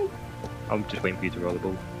fussing? I'm just waiting for you to roll the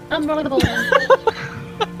ball. I'm rolling the ball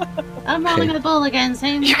again. I'm rolling the ball again,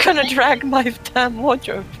 same. You're gonna same- drag my damn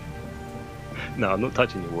wardrobe. No, I'm not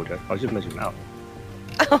touching your wardrobe. I was just measuring it out.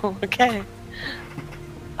 Oh, okay.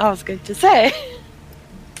 I was going to say.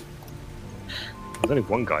 There's only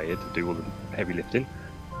one guy here to do all the heavy lifting.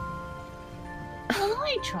 Well,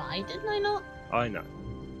 I tried, didn't I not? I know.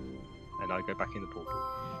 And I go back in the portal.